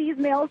all of these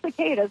male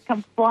cicadas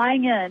come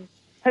flying in,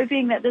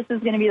 hoping that this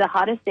is going to be the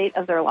hottest date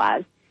of their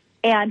lives.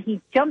 And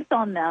he jumps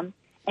on them,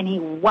 and he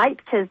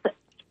wipes his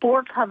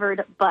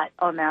spore-covered butt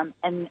on them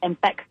and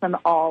infects them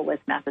all with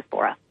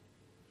Methospora.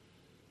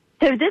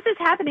 So this is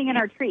happening in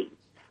our trees.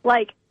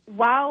 Like,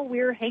 while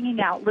we're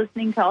hanging out,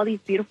 listening to all these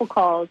beautiful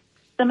calls,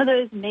 some of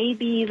those may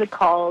be the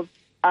calls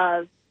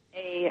of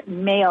a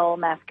male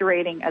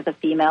masquerading as a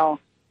female,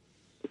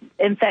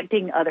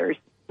 infecting others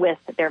with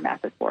their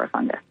Methospora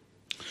fungus.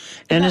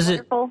 And is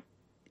it wonderful?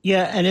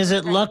 Yeah, and is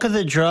it luck of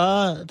the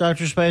draw,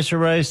 Dr. Spicer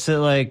Rice, that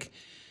like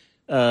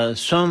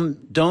some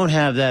don't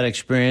have that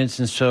experience,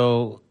 and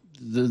so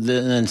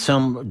and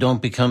some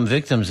don't become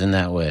victims in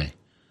that way?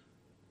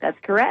 That's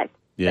correct.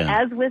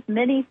 Yeah. As with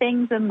many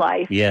things in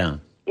life, yeah,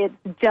 it's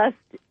just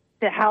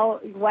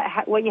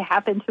what you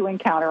happen to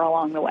encounter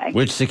along the way.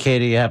 Which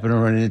cicada you happen to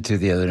run into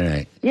the other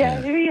night?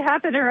 Yeah, who you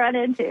happen to run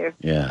into.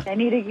 Yeah, they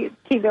need to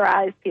keep their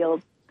eyes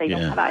peeled. They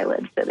don't have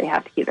eyelids, so they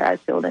have to keep their eyes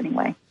peeled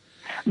anyway.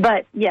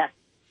 But yes,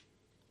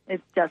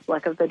 it's just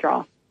luck of the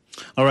draw.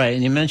 All right,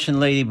 and you mentioned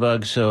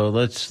ladybugs, so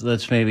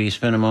let's maybe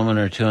spend a moment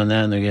or two on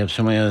that, and then we have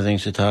so many other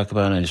things to talk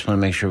about, and I just want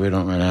to make sure we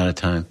don't run out of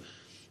time.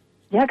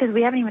 Yeah, because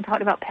we haven't even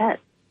talked about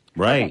pets.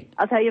 Right. Okay,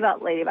 I'll tell you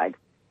about ladybugs.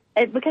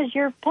 Because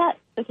you're pets,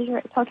 because you're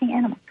a talking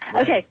animal.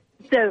 Right. Okay,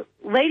 so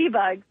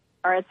ladybugs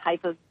are a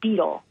type of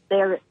beetle.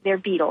 They're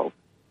beetles,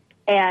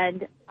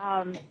 and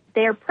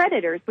they're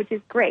predators, which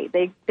is great.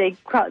 They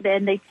taste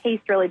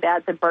really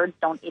bad, so birds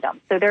don't eat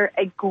them. So they're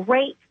a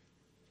great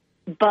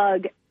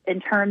bug in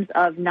terms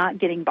of not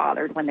getting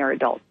bothered when they're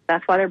adults.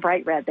 That's why they're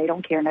bright red. They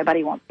don't care.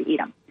 Nobody wants to eat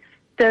them.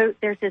 So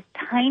there's this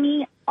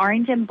tiny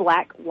orange and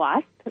black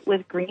wasp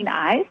with green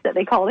eyes that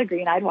they call the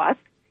green-eyed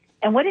wasp.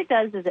 And what it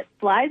does is it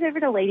flies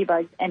over to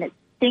ladybugs and it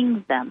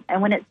stings them.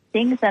 And when it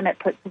stings them, it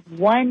puts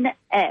one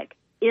egg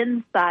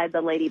inside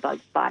the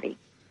ladybug's body.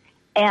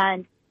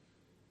 And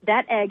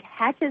that egg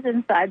hatches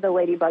inside the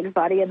ladybug's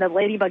body, and the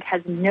ladybug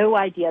has no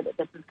idea that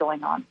this is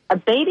going on. A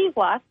baby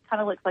wasp kind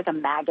of looks like a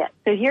maggot.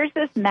 So here's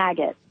this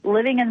maggot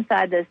living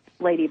inside this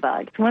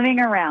ladybug,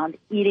 swimming around,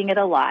 eating it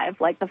alive,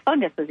 like the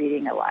fungus is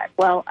eating it alive.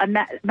 Well, a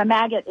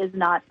maggot is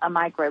not a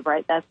microbe,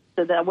 right?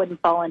 So that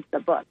wouldn't fall into the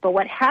book. But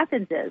what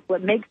happens is,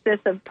 what makes this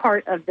a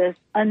part of this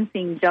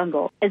unseen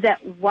jungle, is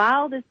that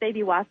while this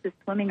baby wasp is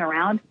swimming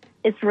around,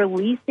 it's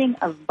releasing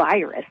a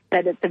virus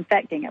that it's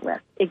infecting it with.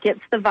 It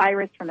gets the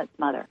virus from its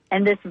mother.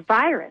 And this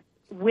virus,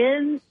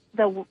 when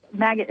the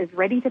maggot is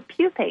ready to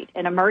pupate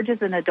and emerge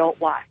as an adult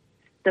wasp,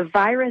 the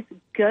virus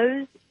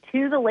goes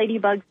to the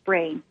ladybug's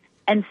brain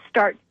and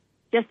starts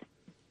just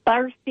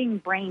bursting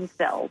brain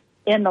cells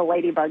in the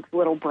ladybug's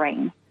little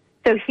brain.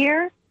 So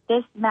here,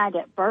 this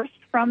maggot bursts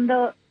from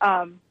the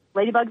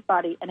ladybug's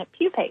body and it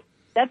pupates.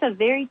 That's a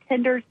very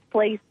tender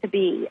place to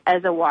be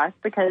as a wasp,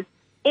 because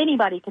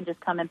anybody can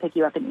just come and pick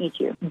you up and eat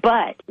you.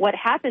 But what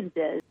happens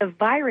is the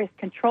virus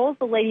controls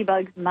the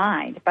ladybug's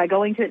mind by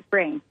going to its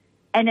brain,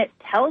 and it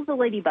tells the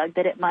ladybug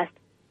that it must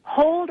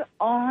hold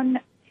on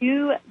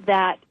to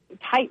that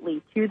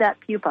tightly, to that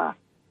pupa,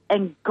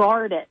 and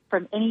guard it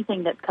from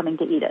anything that's coming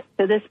to eat it.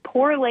 So this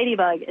poor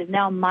ladybug is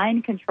now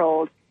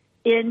mind-controlled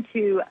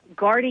into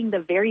guarding the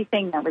very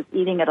thing that was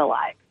eating it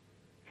alive.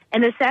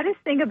 And the saddest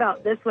thing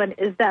about this one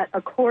is that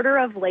a quarter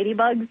of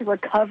ladybugs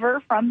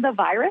recover from the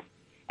virus,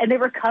 and they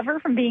recover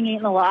from being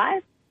eaten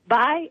alive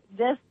by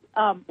this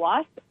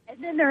wasp,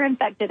 and then they're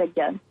infected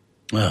again.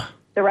 Ugh.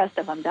 The rest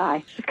of them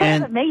die. It's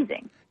kind of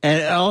amazing.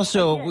 And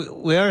also,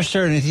 we are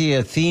starting to see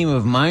a theme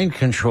of mind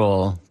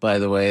control, by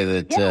the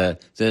way, that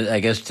I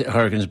guess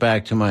harkens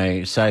back to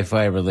my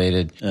sci-fi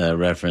related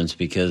reference,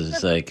 because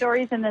it's like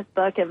stories in this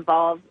book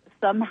involve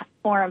some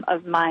form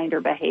of mind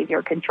or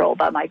behavior control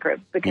by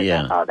microbes, because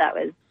I thought that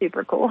was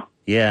super cool.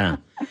 Yeah.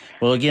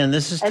 Well, again,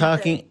 this is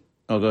talking.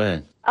 Oh, go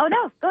ahead. Oh,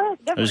 no, go ahead.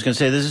 I was going to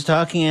say, this is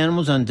Talking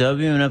Animals on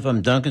WMNF.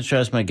 I'm Duncan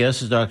Strauss. My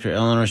guest is Dr.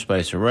 Eleanor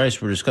Spicer Rice.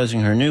 We're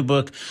discussing her new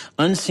book,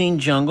 Unseen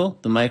Jungle,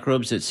 The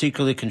Microbes That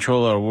Secretly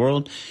Control Our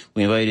World.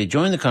 We invite you to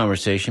join the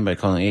conversation by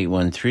calling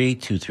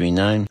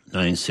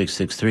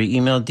 813-239-9663.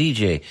 Email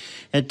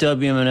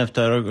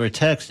dj@wmnf.org or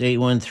text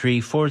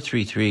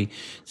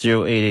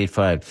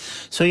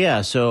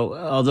 813-433-0885. So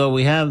although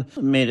we have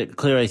made it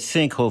clear, I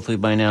think, hopefully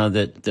by now,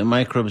 that the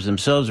microbes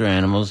themselves are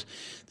animals,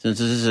 since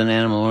this is an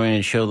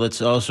animal-oriented show,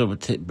 let's also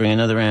bring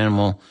another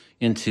animal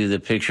into the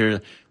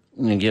picture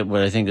and get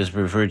what I think is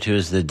referred to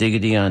as the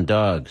diggity on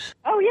dogs.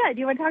 Oh, yeah.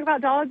 Do you want to talk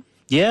about dogs?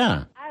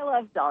 Yeah. I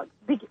love dogs.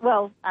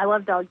 Well, I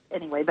love dogs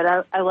anyway,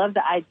 but I love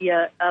the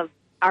idea of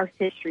our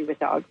history with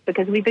dogs,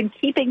 because we've been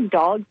keeping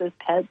dogs as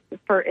pets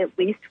for at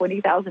least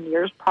 20,000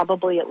 years,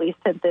 probably at least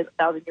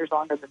 10,000 years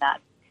longer than that.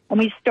 And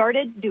we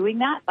started doing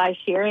that by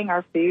sharing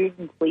our food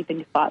and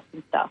sleeping spots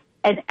and stuff.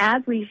 And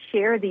as we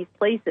share these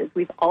places,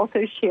 we've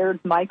also shared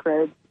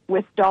microbes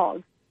with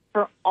dogs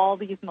for all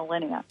these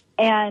millennia.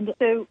 And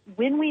so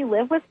when we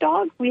live with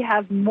dogs, we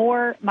have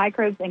more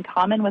microbes in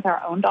common with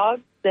our own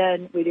dogs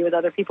than we do with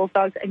other people's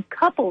dogs. And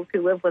couples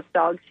who live with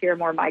dogs share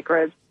more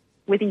microbes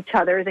with each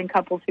other than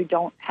couples who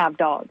don't have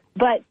dogs.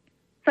 But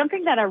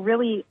something that I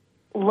really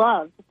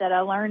loved that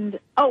I learned,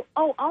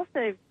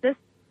 also this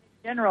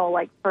in general,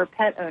 like for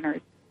pet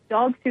owners,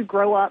 dogs who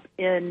grow up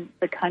in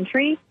the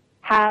country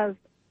have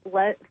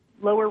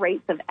lower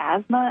rates of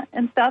asthma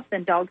and stuff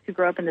than dogs who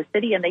grow up in the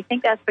city. And they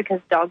think that's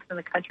because dogs in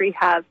the country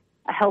have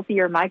a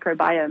healthier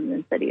microbiome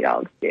than city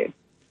dogs do.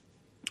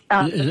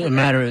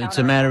 It's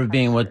a matter of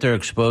being what they're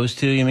exposed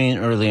to, you mean,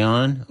 early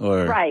on?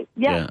 Or right.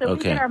 Yeah, so we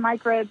get our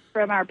microbes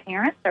from our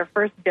parents, our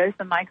first dose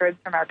of microbes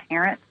from our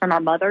parents, from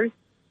our mothers,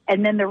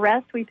 and then the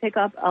rest we pick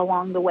up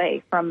along the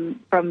way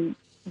from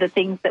the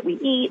things that we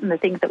eat and the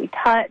things that we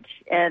touch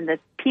and the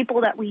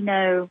people that we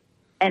know.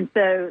 And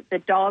so the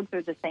dogs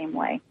are the same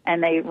way,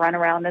 and they run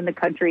around in the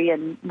country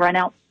and run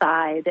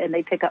outside, and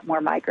they pick up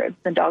more microbes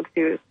than dogs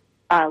who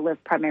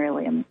live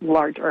primarily in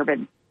large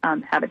urban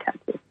habitats.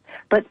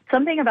 But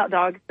something about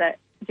dogs that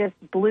just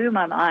blew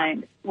my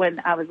mind when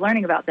I was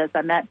learning about this,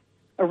 I met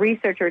a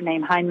researcher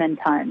named Hyman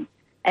Tunn,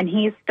 and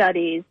he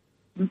studies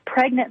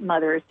pregnant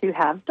mothers who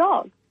have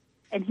dogs.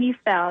 And he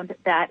found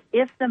that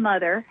if the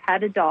mother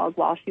had a dog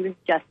while she was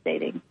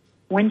gestating,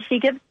 when she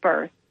gives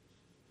birth,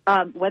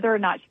 whether or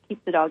not she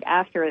keeps the dog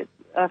after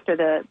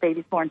the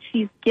baby's born,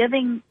 she's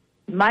giving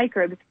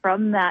microbes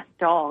from that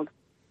dog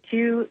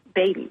to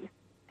babies.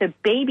 So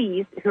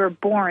babies who are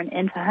born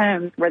into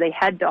homes where they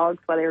had dogs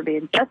while they were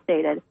being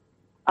gestated,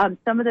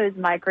 some of those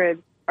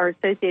microbes are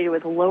associated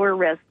with lower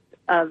risks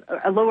of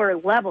lower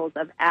levels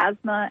of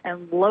asthma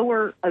and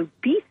lower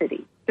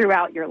obesity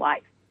throughout your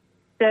life.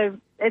 So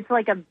it's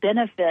like a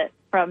benefit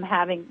from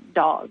having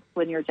dogs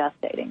when you're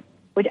gestating,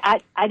 which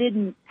I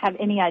didn't have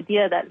any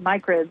idea that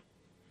microbes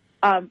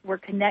were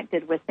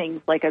connected with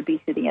things like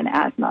obesity and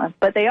asthma,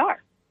 but they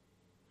are.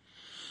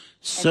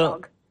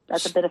 So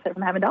that's a benefit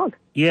from having dogs.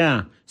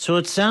 Yeah. So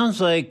it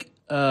sounds like,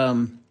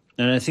 and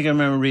I think I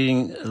remember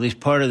reading at least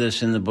part of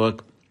this in the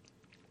book,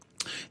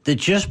 that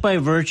just by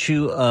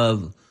virtue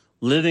of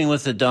living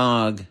with a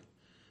dog,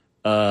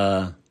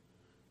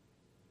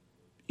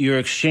 you're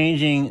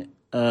exchanging,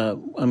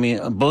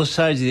 both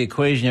sides of the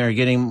equation are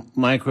getting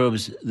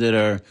microbes that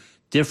are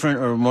different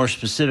or more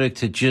specific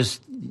to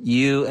just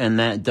you and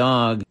that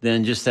dog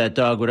than just that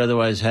dog would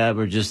otherwise have,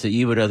 or just that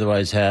you would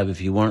otherwise have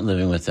if you weren't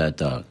living with that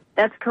dog.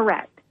 That's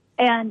correct.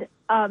 And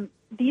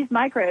these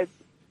microbes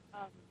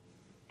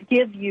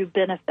give you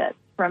benefits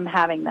from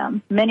having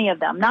them, many of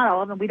them, not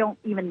all of them. We don't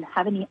even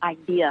have any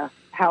idea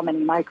how many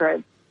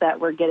microbes that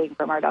we're getting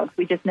from our dogs.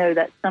 We just know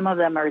that some of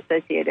them are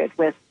associated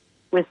with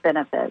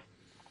benefits.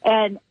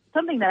 And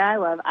something that I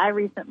love, I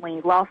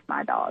recently lost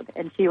my dog,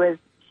 and she was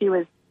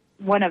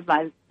one of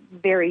my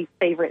very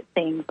favorite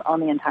things on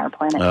the entire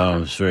planet. Oh,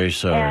 I'm very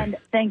sorry. And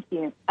thank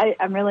you.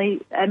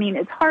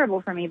 It's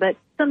horrible for me, but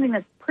something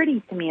that's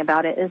pretty to me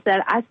about it is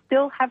that I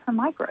still have her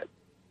microbes.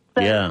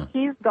 So yeah.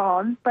 She's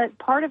gone, but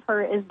part of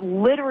her is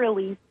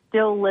literally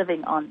still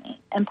living on me,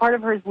 and part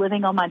of her is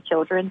living on my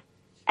children.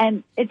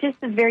 And it just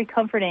is very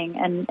comforting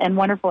and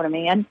wonderful to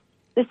me. And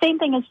the same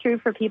thing is true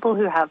for people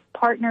who have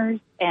partners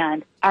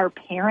and our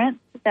parents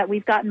that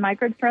we've gotten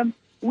microbes from.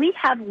 We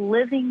have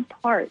living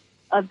parts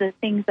of the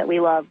things that we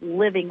love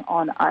living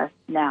on us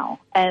now.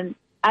 And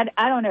I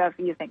don't know if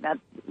you think that's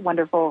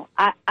wonderful.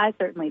 I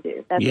certainly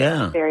do. That's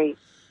very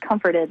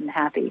comforted and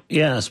happy.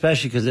 Yeah,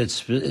 especially because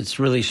it's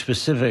really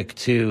specific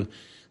to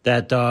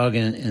that dog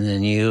and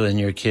then you and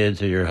your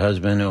kids or your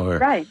husband or,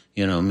 right.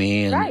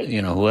 Me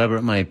and, whoever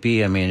it might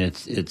be. I mean,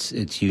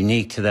 it's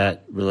unique to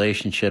that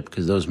relationship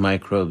because those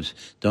microbes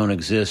don't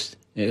exist,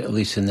 at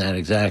least in that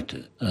exact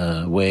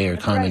way or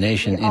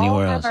combination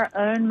anywhere else. We all have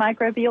our own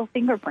microbial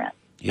fingerprint.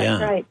 Yeah.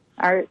 That's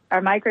right.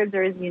 Our microbes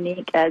are as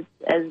unique as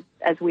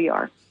we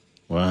are.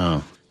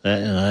 Wow.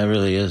 That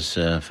really is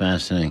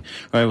fascinating.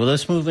 All right, well,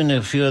 let's move into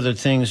a few other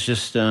things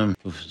just so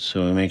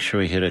we make sure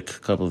we hit a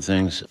couple of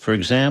things. For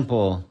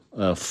example,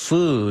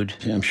 food.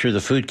 I'm sure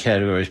the food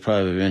category is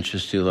probably of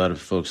interest to a lot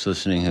of folks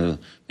listening who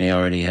may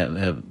already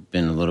have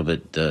been a little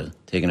bit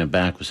taken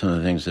aback with some of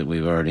the things that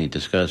we've already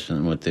discussed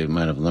and what they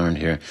might have learned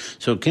here.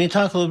 So can you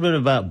talk a little bit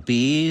about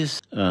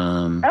bees?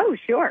 Oh,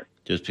 sure.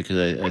 Just because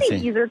I think...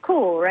 Honeybees are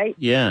cool, right?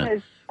 Yeah.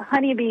 Because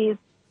honeybees,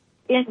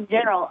 in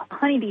general, a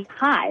honeybee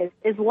hive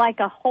is like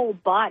a whole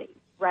body,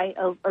 right,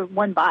 or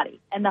one body.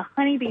 And the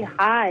honeybee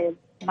hive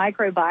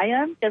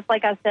microbiome, just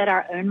like I said,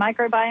 our own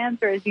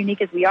microbiomes are as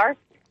unique as we are.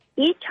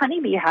 Each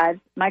honeybee hive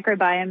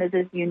microbiome is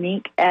as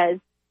unique as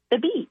the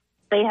bees.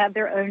 They have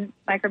their own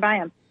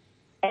microbiome.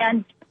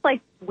 And just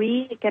like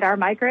we get our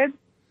microbes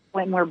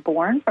when we're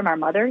born from our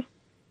mothers,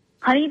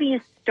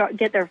 honeybees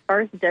get their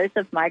first dose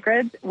of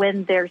microbes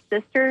when their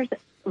sisters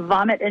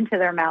vomit into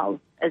their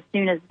mouths as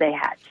soon as they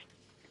hatch.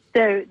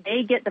 So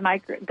they get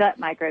the gut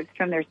microbes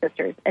from their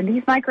sisters. And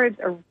these microbes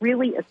are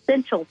really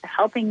essential to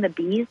helping the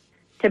bees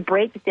to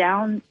break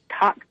down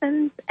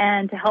toxins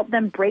and to help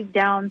them break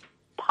down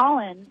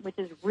pollen, which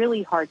is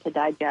really hard to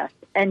digest,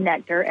 and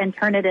nectar, and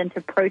turn it into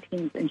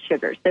proteins and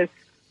sugars. So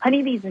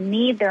honeybees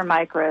need their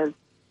microbes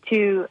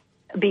to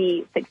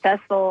be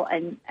successful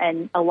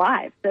and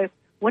alive. So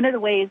one of the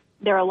ways,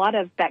 there are a lot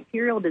of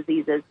bacterial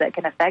diseases that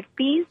can affect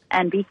bees,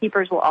 and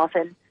beekeepers will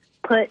often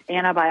put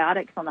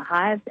antibiotics on the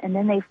hives, and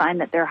then they find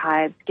that their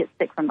hives get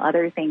sick from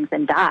other things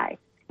and die.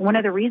 And one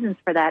of the reasons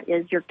for that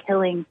is you're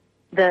killing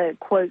the,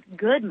 quote,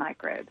 good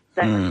microbes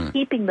that are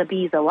keeping the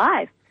bees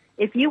alive.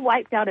 If you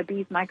wiped out a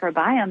bee's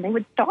microbiome, they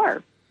would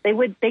starve.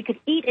 They could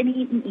eat and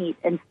eat and eat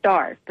and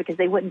starve because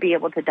they wouldn't be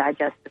able to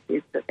digest the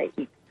foods that they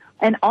eat.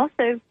 And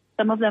also,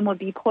 some of them would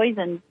be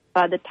poisoned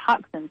by the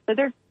toxins. So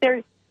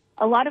there's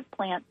a lot of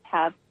plants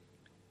have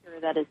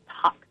that is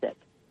toxic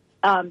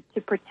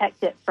to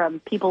protect it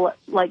from people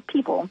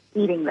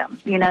eating them,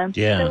 you know?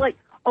 Yeah. So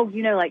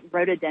like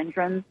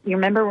rhododendrons. You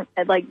remember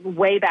like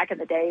way back in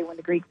the day when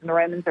the Greeks and the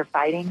Romans are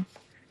fighting,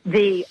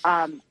 the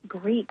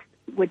Greeks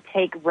would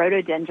take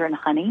rhododendron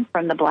honey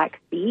from the Black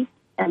Sea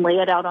and lay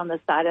it out on the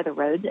side of the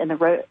roads, and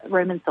the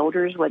Roman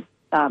soldiers would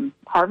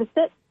harvest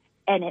it,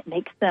 and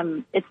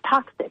it's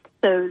toxic.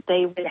 So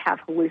they would have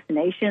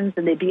hallucinations,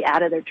 and they'd be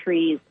out of their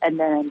trees, and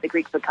then the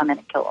Greeks would come in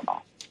and kill them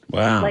all.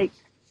 Wow.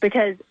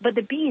 But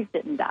the bees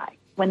didn't die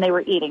when they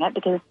were eating it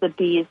because the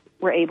bees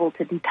were able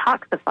to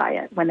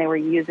detoxify it when they were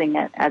using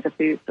it as a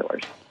food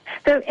source.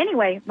 So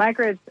anyway,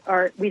 microbes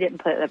we didn't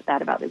put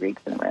that about the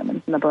Greeks and the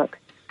Romans in the book.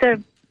 So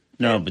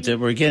no, but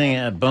we're getting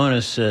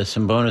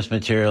some bonus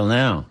material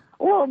now.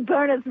 Well,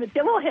 bonus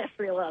material,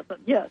 history lesson,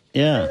 yes.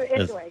 Yeah. So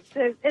anyway,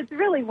 so it's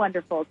really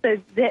wonderful. So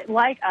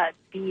like us,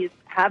 bees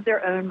have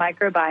their own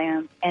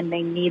microbiome, and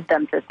they need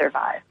them to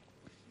survive.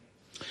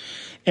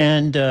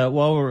 And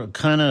while we're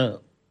kind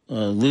of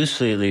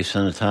loosely, at least,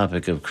 on the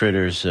topic of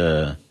critters,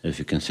 if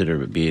you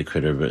consider it be a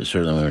critter, but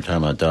certainly when we're talking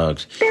about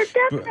dogs. They're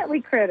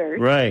definitely critters.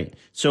 Right.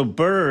 So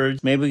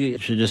birds, maybe we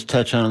should just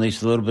touch on at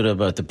least a little bit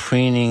about the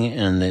preening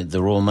and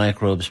the role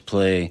microbes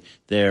play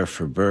there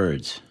for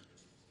birds.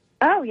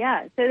 Oh,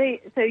 yeah.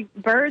 So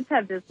birds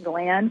have this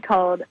gland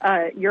called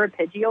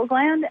uropygial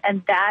gland,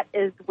 and that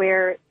is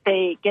where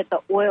they get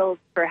the oils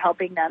for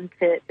helping them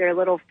their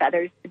little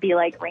feathers to be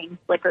like rain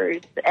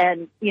slickers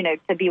and,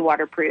 to be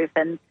waterproof.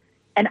 And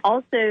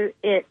also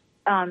it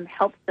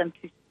helps them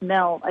to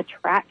smell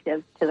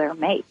attractive to their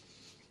mate.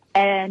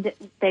 And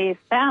they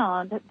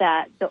found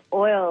that the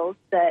oils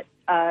that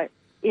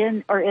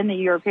in the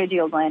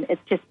uropygial gland,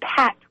 it's just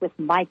packed with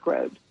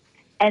microbes.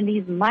 And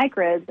these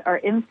microbes are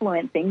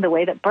influencing the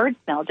way that birds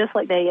smell, just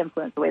like they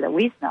influence the way that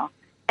we smell,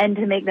 and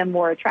to make them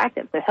more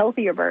attractive. So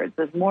healthier birds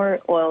with more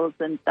oils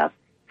and stuff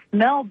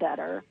smell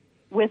better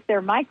with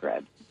their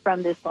microbes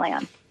from this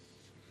gland.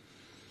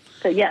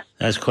 So, yes.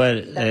 That's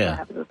quite... That's what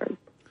happens with birds.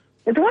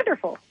 It's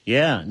wonderful.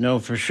 Yeah, no,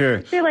 for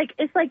sure.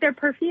 It's like their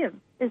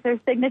perfume. Is their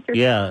signature?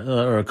 Yeah,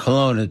 or a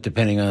cologne,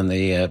 depending on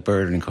the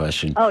bird in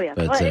question. Oh, yeah.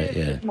 But,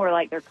 it's more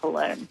like their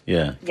cologne.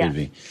 Yeah, could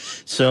be.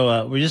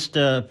 So we just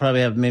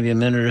probably have maybe a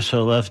minute or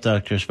so left,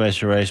 Dr.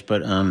 Spicer Rice,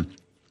 but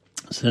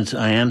since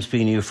I am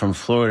speaking to you from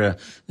Florida,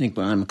 I think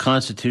I'm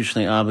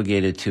constitutionally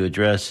obligated to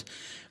address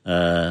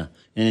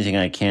anything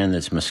I can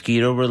that's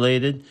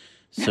mosquito-related.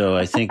 So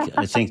I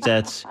think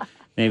that's...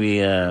 Maybe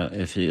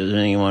if there's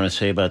anything you want to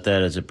say about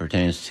that as it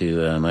pertains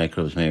to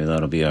microbes, maybe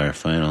that'll be our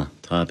final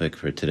topic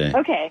for today.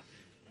 Okay.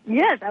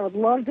 Yes, I would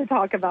love to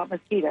talk about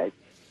mosquitoes.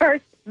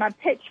 First, my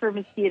pitch for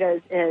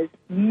mosquitoes is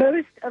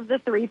most of the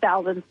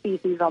 3,000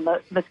 species on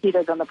the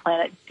mosquitoes on the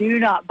planet do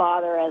not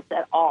bother us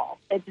at all.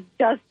 It's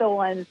just the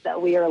ones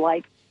that we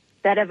are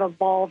that have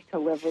evolved to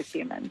live with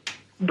humans.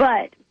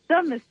 But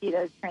some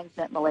mosquitoes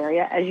transmit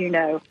malaria, as you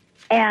know,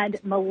 and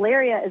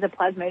malaria is a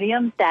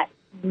plasmodium that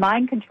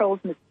mind controls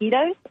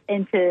mosquitoes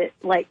into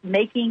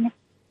making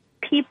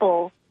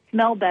people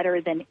smell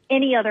better than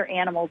any other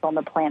animals on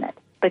the planet,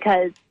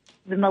 because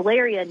the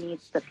malaria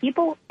needs the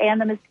people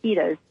and the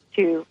mosquitoes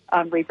to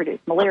reproduce.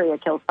 Malaria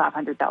kills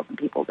 500,000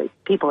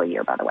 people a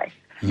year, by the way.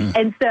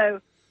 And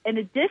so in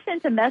addition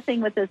to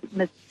messing with the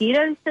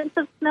mosquito's sense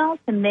of smell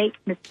to make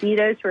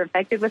mosquitoes who are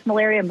infected with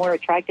malaria more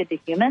attracted to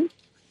humans,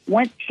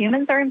 once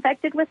humans are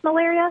infected with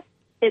malaria,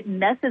 it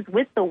messes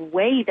with the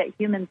way that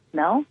humans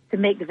smell to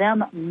make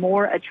them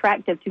more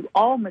attractive to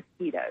all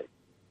mosquitoes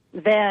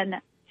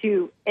than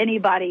to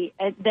anybody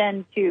else,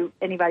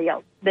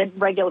 than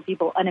regular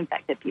people,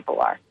 uninfected people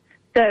are.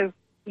 So,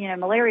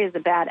 malaria is a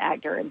bad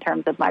actor in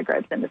terms of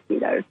microbes and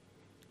mosquitoes.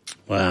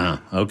 Wow.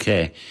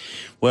 Okay.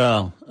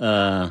 Well,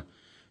 I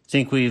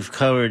think we've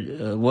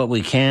covered what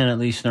we can, at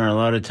least in our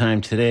allotted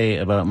time today,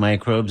 about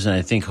microbes, and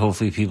I think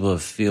hopefully people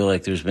feel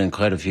like there's been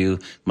quite a few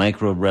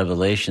microbe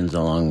revelations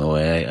along the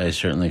way. I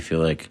certainly feel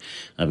like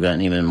I've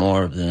gotten even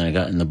more than I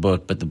got in the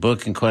book. But the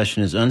book in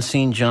question is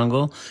Unseen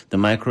Jungle, The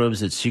Microbes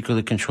That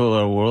Secretly Control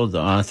Our World.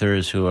 The author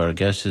is who our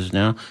guest is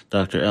now,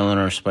 Dr.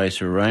 Eleanor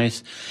Spicer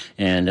Rice.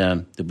 And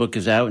the book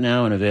is out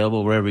now and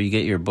available wherever you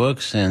get your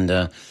books,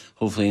 and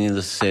hopefully,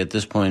 needless to say, at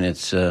this point,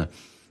 it's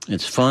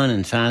fun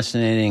and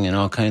fascinating in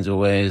all kinds of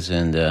ways,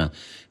 and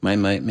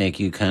might make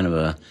you kind of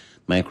a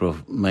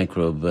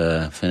microbe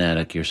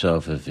fanatic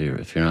yourself if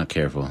you're not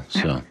careful.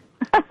 So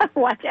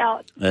watch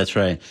out. That's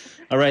right.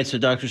 All right, so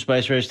Dr.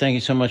 Spicer Rice, thank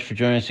you so much for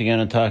joining us again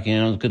on Talking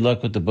Animals. Good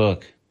luck with the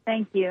book.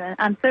 Thank you, and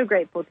I'm so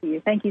grateful to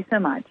you. Thank you so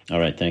much. All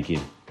right, thank you.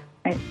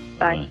 All right,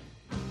 bye.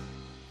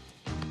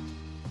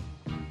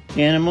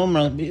 In a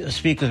moment, I'll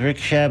speak with Rick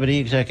Shabady,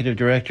 Executive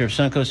Director of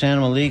Suncoast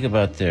Animal League,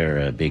 about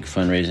their big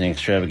fundraising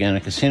extravaganza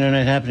casino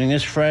night happening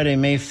this Friday,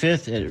 May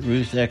 5th at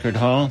Ruth Eckerd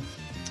Hall.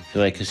 If you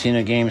like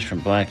casino games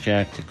from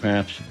blackjack to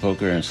craps,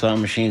 poker, and slot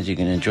machines, you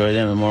can enjoy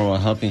them and more while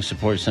helping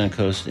support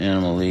Suncoast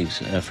Animal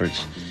League's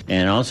efforts.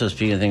 And also,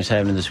 speaking of things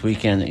happening this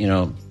weekend,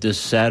 this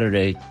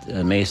Saturday,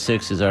 May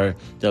 6th, is our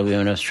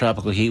WMNF's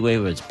Tropical Heat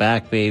Wave. It's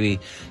back, baby.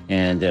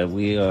 And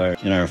we are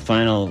in our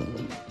final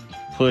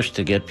push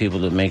to get people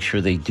to make sure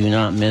they do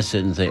not miss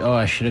it and say,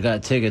 I should have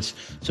got tickets.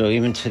 So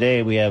even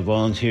today, we have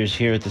volunteers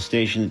here at the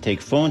station to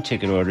take phone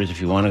ticket orders. If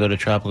you want to go to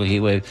Tropical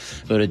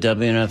Heatwave, go to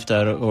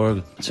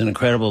WNF.org. It's an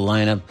incredible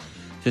lineup,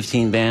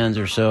 15 bands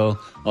or so,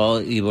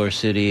 all Ybor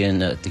City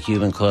and the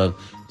Cuban Club.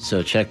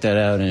 So check that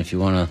out. And if you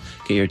want to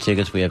get your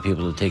tickets, we have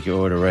people to take your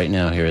order right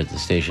now here at the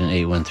station,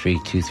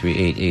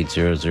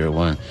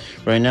 813-238-8001.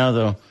 Right now,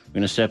 though, we're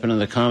going to step into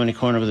the Comedy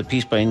Corner with a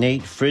piece by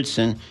Nate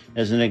Fridson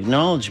as an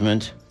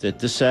acknowledgement that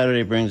this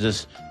Saturday brings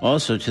us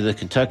also to the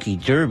Kentucky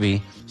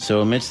Derby. So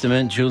amidst the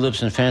mint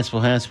juleps and fanciful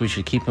hats, we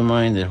should keep in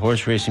mind that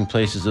horse racing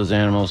places those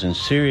animals in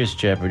serious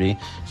jeopardy.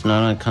 It's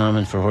not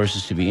uncommon for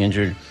horses to be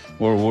injured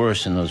or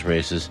worse in those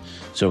races.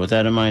 So with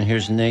that in mind,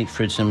 here's Nate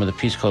Fridson with a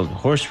piece called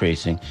Horse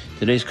Racing,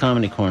 today's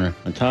Comedy Corner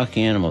on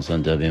Talking Animals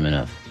on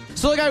WMNF.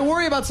 So, I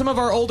worry about some of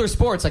our older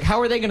sports. How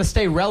are they going to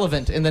stay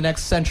relevant in the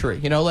next century?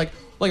 Like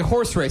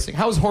horse racing.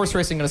 How is horse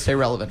racing going to stay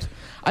relevant?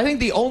 I think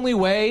the only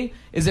way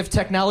is if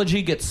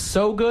technology gets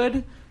so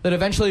good that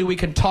eventually we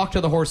can talk to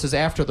the horses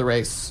after the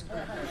race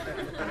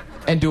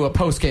and do a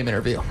post-game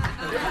interview.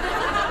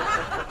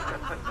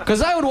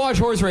 Because I would watch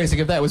horse racing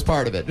if that was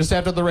part of it. Just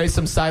after the race,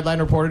 some sideline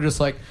reporter just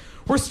like,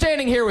 we're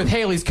standing here with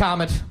Haley's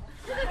Comet.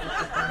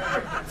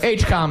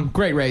 H-Com,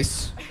 great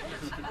race.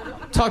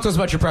 Talk to us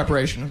about your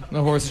preparation. And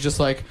the horse is just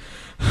like...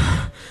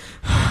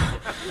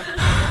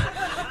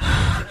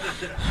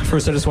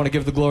 First, I just want to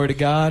give the glory to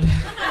God.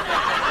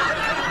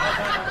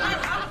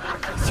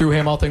 Through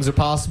him, all things are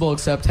possible,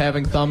 except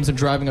having thumbs and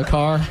driving a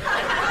car.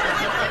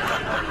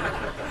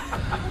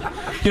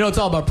 It's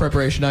all about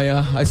preparation.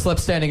 I slept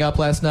standing up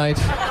last night.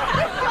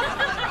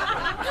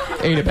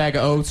 Ate a bag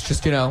of oats,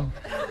 just,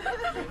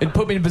 it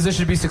put me in a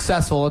position to be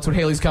successful. That's what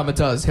Haley's Comet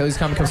does. Haley's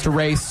Comet comes to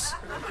race.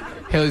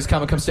 Haley's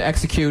Comet comes to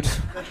execute.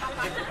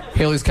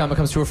 Haley's Comet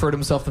comes to refer to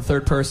himself in the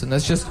third person.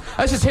 That's just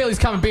Haley's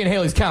Comet being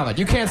Haley's Comet.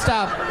 You can't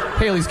stop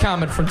Haley's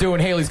Comet from doing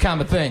Haley's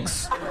Comet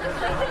things.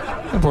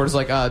 The reporter's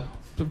like,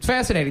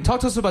 fascinating. Talk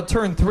to us about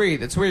turn 3.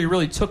 That's where you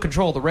really took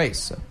control of the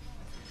race.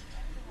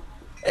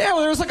 Yeah,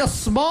 well, there was a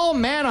small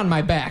man on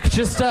my back,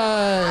 just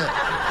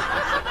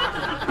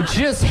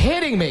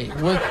hitting me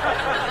with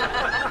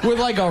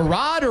a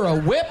rod or a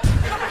whip.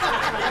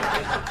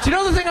 Do you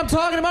know the thing I'm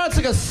talking about? It's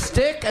like a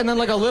stick and then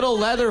a little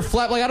leather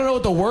flap. I don't know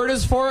what the word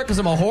is for it because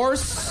I'm a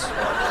horse.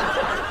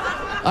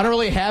 I don't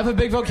really have a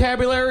big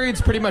vocabulary.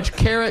 It's pretty much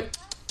carrot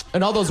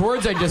and all those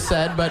words I just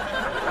said, but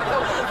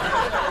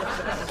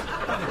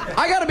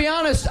I gotta be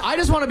honest, I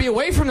just want to be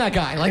away from that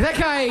guy. That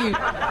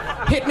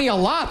guy hit me a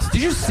lot.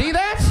 Did you see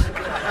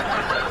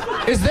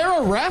that? Is there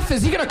a ref?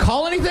 Is he gonna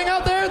call anything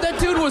out there? That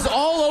dude was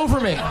all over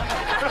me.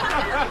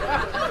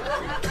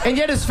 And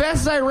yet, as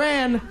fast as I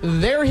ran,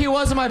 there he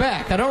was on my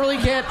back. I don't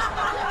really get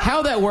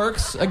how that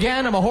works.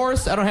 Again, I'm a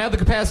horse. I don't have the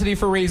capacity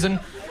for reason.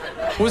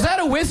 Was that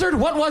a wizard?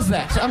 What was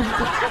that?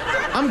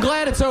 I'm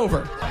glad it's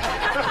over.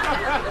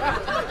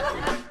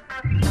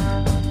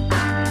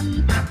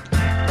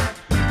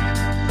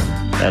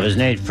 That was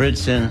Nate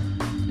Fridson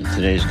in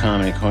today's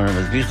Comedy Corner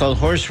with a piece called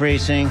Horse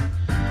Racing,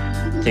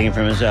 taken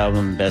from his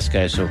album Best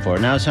Guy So Far.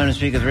 Now it's time to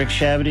speak with Rick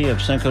Shabady of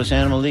Suncoast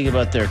Animal League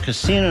about their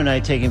casino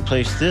night taking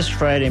place this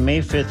Friday, May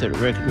 5th at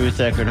Ruth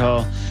Eckerd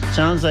Hall.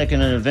 Sounds like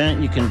an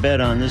event you can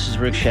bet on. This is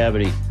Rick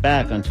Shabady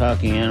back on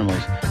Talking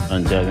Animals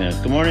on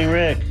WNF. Good morning,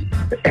 Rick.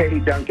 Hey,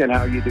 Duncan.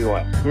 How you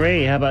doing?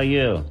 Great. How about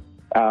you?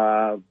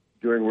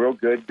 Doing real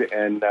good,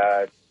 and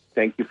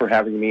thank you for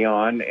having me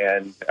on,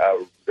 and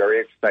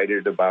very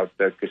excited about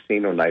the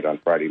casino night on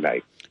Friday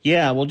night.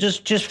 Yeah, well,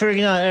 just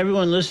figuring out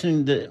everyone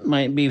listening that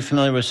might be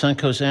familiar with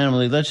Suncoast Animal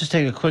League, let's just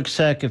take a quick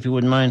sec, if you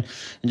wouldn't mind,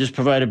 and just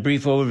provide a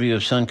brief overview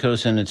of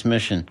Suncoast and its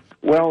mission.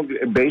 Well,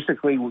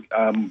 basically,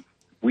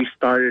 we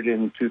started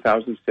in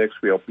 2006.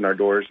 We opened our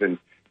doors in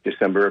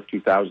December of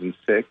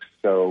 2006,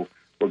 so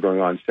we're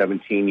going on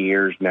 17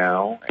 years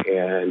now,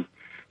 and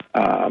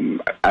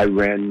I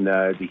ran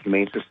the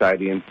Humane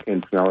Society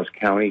in Pinellas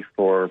County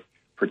for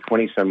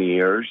 20-some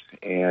years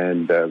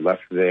and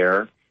left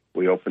there.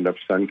 We opened up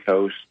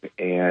Suncoast,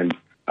 and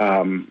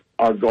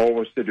our goal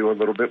was to do a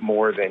little bit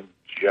more than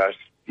just,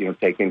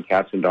 take in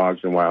cats and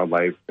dogs and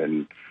wildlife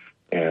and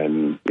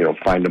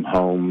find them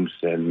homes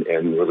and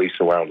release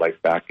the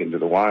wildlife back into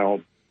the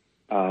wild.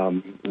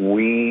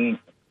 We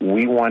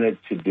wanted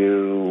to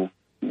do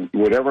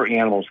whatever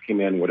animals came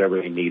in, whatever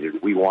they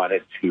needed. We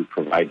wanted to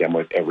provide them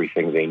with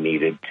everything they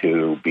needed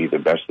to be the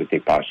best that they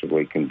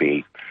possibly can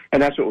be, and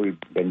that's what we've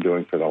been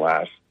doing for the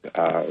last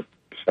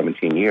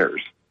 17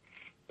 years.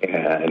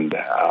 And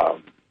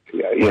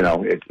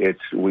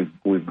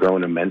we've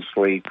grown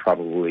immensely,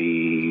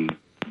 probably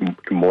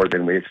more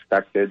than we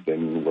expected,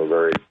 and we're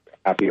very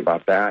happy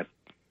about that.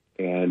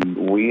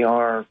 And we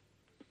are,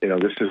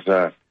 this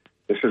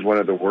is one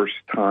of the worst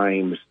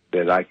times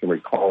that I can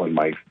recall in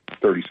my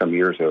 30-some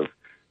years of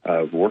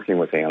working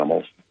with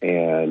animals,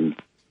 and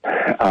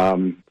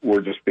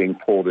we're just being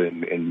pulled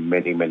in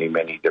many, many,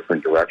 many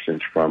different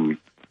directions from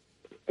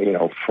the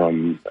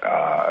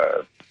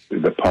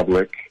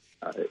public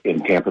in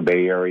Tampa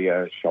Bay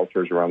area,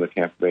 shelters around the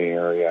Tampa Bay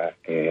area,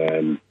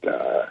 and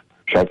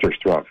shelters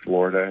throughout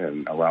Florida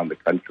and around the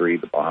country,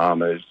 the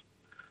Bahamas,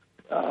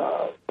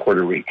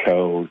 Puerto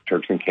Rico,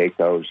 Turks and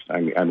Caicos.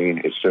 I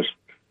mean,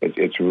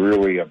 it's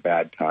really a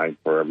bad time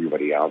for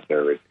everybody out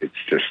there. It's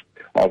just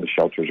all the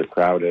shelters are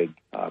crowded.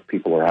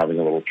 People are having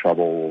a little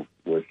trouble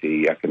with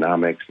the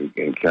economics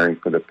and caring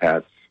for the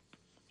pets.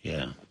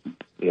 Yeah,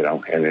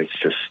 and it's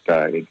just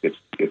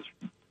it's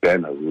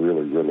been a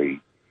really, really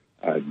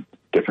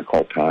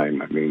difficult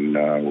time. I mean,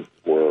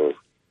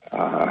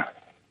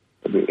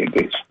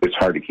 it's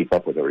hard to keep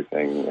up with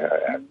everything.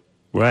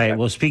 Right.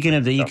 Well, speaking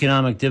of the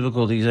economic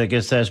difficulties, I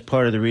guess that's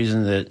part of the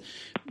reason that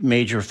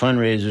major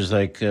fundraisers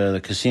like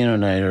the casino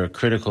night are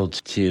critical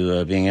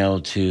to being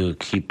able to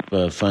keep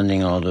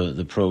funding all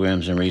the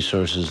programs and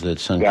resources that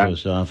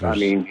Suncoast offers. I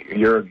mean,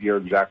 you're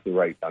exactly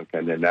right,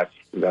 Duncan, and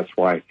that's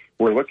why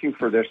we're looking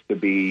for this to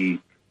be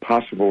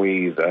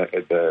possibly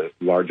the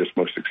largest,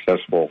 most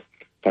successful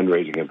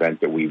fundraising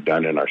event that we've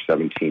done in our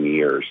 17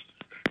 years.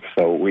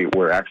 So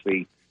we're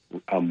actually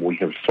we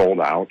have sold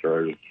out,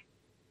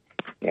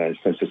 and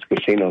since it's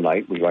casino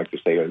night, we like to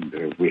say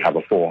we have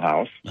a full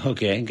house.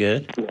 Okay,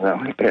 good.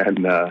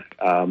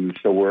 And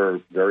so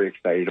we're very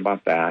excited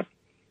about that.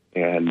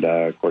 And,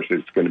 of course,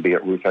 it's going to be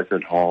at Ruth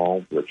Eckerd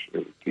Hall, which,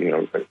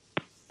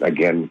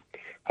 again,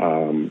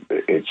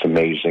 it's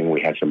amazing.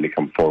 We had somebody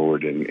come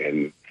forward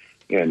and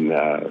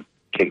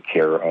take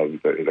care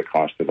of the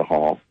cost of the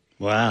hall.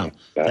 Wow,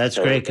 that's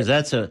great, because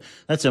that's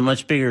a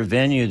much bigger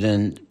venue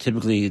than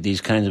typically these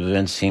kinds of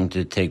events seem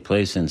to take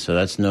place in. So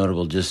that's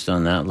notable just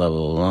on that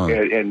level alone.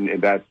 And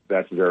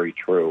that's very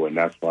true, and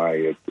that's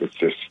why it's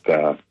just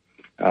like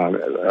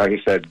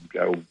I said,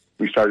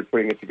 we started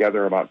putting it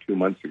together about 2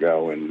 months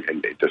ago, and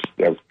it just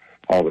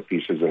all the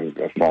pieces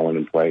have fallen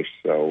in place.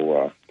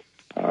 So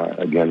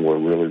again, we're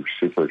really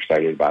super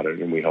excited about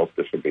it, and we hope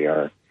this will be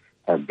our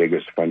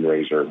biggest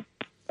fundraiser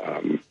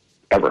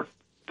ever.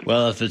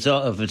 Well, if it's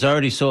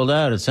already sold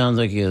out, it sounds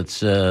like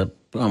it's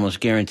almost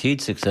guaranteed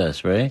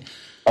success, right?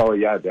 Oh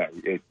yeah, that's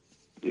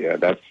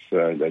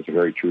a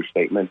very true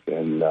statement,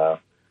 and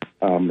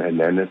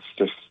then it's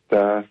just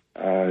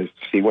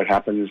see what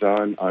happens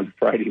on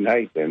Friday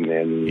night, and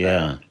then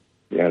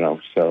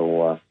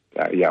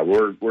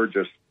we're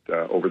just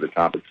over the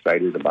top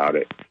excited about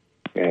it,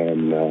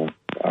 and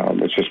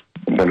it's just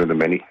one of the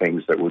many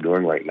things that we're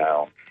doing right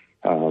now.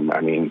 In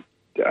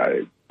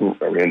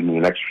the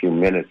next few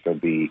minutes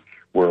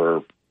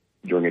we're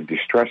doing a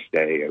distress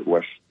day at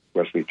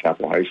Wesley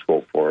Chapel High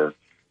School for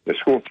the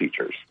school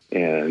teachers.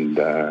 And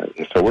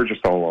so we're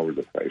just all over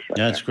the place right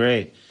now. That's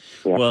great.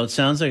 Yeah. Well, it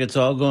sounds like it's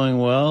all going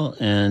well,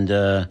 and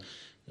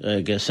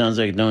I guess sounds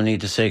like no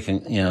need to say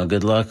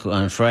good luck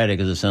on Friday,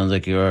 because it sounds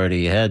like you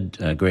already had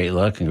great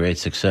luck and great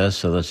success.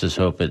 So let's just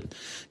hope it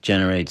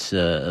generates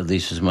at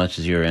least as much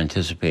as you're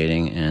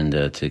anticipating,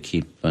 and to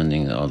keep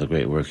funding all the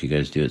great work you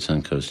guys do at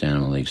Suncoast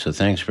Animal League. So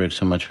thanks, Rick,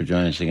 so much for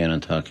joining us again on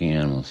Talking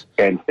Animals.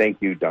 And thank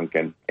you,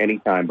 Duncan.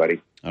 Anytime,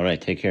 buddy. All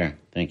right, take care.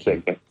 Thank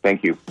you.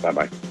 Thank you.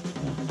 Bye-bye.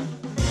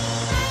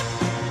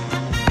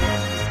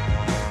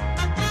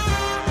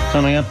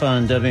 Coming up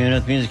on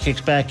WNF Music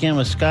Kicks Back In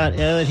with Scott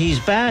Elliott.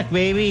 He's back,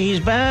 baby. He's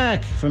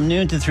back from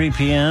noon to 3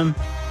 p.m.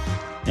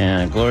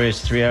 And a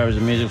glorious 3 hours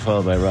of music,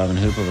 followed by Robin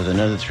Hooper with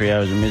another 3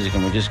 hours of music.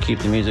 And we'll just keep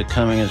the music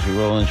coming as we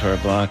roll into our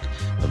block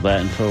of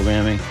Latin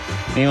programming.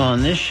 Meanwhile,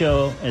 on this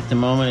show, at the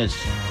moment, it's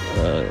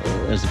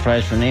as the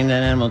prize for Name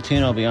That Animal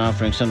Tune, I'll be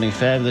offering something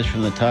fabulous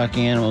from the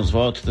Talking Animals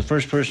Vault to the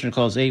first person who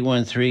calls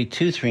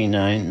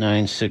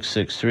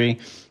 813-239-9663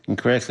 and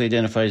correctly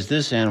identifies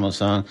this animal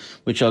song,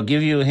 which I'll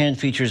give you a hint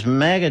features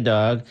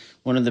Magadog,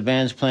 one of the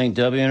bands playing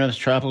WNF's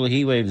Tropical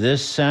Heatwave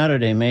this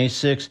Saturday, May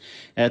 6th,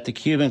 at the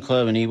Cuban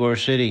Club in Ybor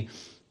City.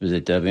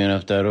 Visit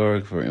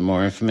WNF.org for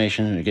more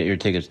information and get your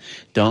tickets.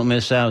 Don't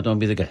miss out. Don't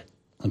be the guy.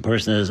 The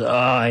person says,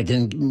 I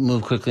didn't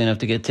move quickly enough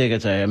to get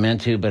tickets. I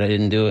meant to, but I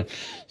didn't do it.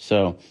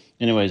 So,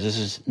 anyways, this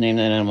is Name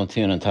That Animal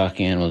Tune on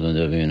Talking Animals on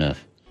WNF.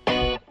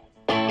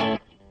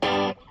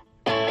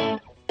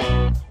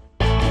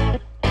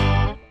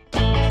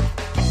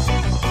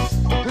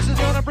 This is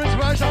the unabridged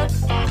version.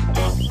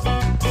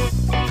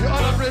 The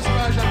unabridged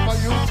version for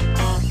you.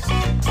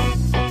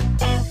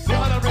 The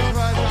unabridged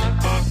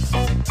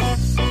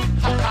version.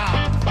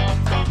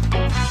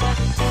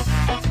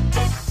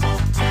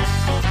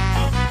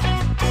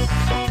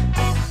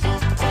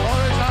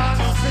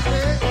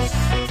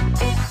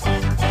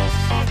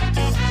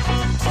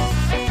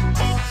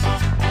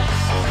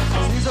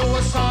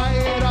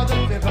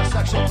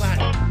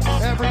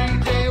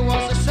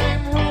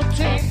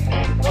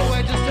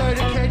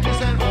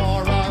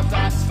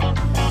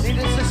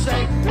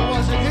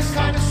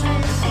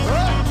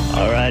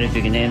 if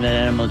you can name that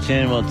animal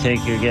tune, we'll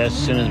take your guess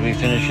as soon as we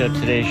finish up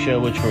today's show,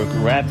 which we're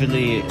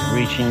rapidly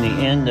reaching the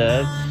end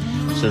of.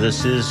 So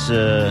this is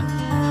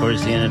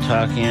towards the end of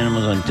Talking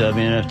Animals on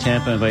WNF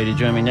Tampa. I invite you to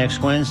join me next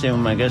Wednesday when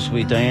my guest will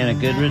be Diana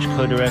Goodrich,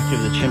 co-director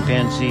of the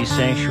Chimpanzee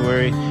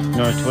Sanctuary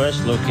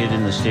Northwest, located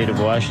in the state of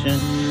Washington.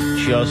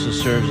 She also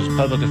serves as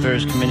Public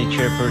Affairs Committee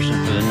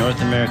Chairperson for the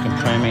North American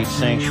Primate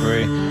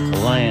Sanctuary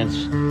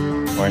Alliance,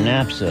 or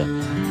NAPSA.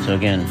 So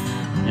again,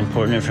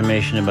 important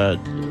information about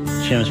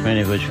chimps, many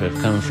of which have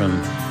come from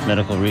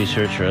medical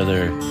research or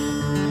other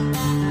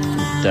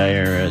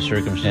dire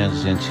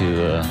circumstances into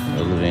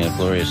living a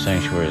glorious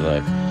sanctuary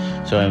life.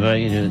 So I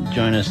invite you to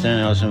join us then.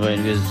 I also invite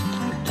you to visit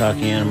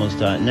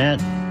talkinganimals.net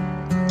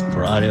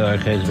for audio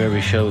archives of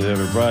every show we've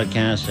ever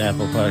broadcast.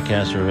 Apple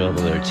Podcasts are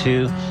available there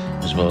too,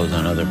 as well as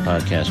on other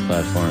podcast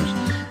platforms.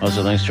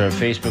 Also links to our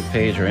Facebook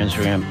page, our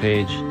Instagram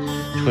page,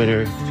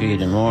 Twitter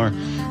feed, and more.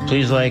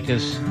 Please like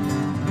us,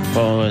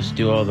 follow us,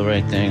 do all the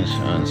right things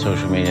on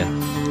social media.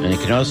 And you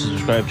can also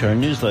subscribe to our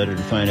newsletter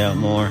to find out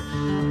more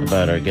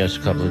about our guests a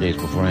couple of days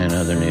beforehand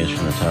and other news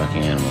from the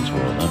Talking Animals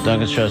world. I'm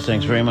Duncan Strauss.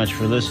 Thanks very much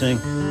for listening.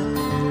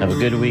 Have a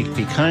good week.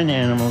 Be kind to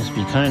animals.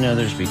 Be kind to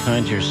others. Be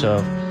kind to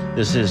yourself.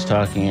 This is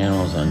Talking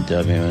Animals on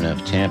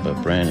WNF Tampa,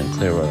 Brandon,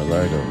 Clearwater,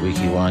 Largo,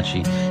 Weeki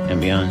Wachee, and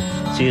beyond.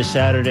 See you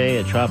Saturday,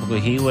 a tropical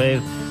heat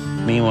wave.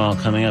 Meanwhile,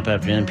 coming up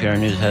after NPR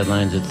News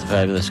headlines, it's the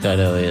fabulous Scott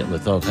Elliott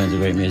with all kinds of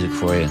great music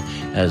for you,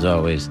 as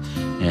always.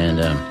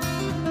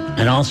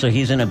 And also,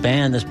 he's in a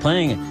band that's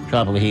playing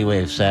Tropical Heat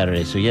Wave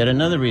Saturday, so yet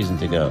another reason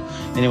to go.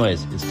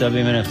 Anyways, it's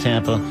WNF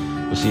Tampa.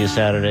 We'll see you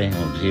Saturday, and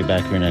we'll see you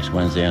back here next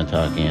Wednesday on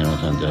Talking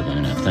Animals on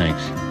WNF.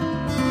 Thanks.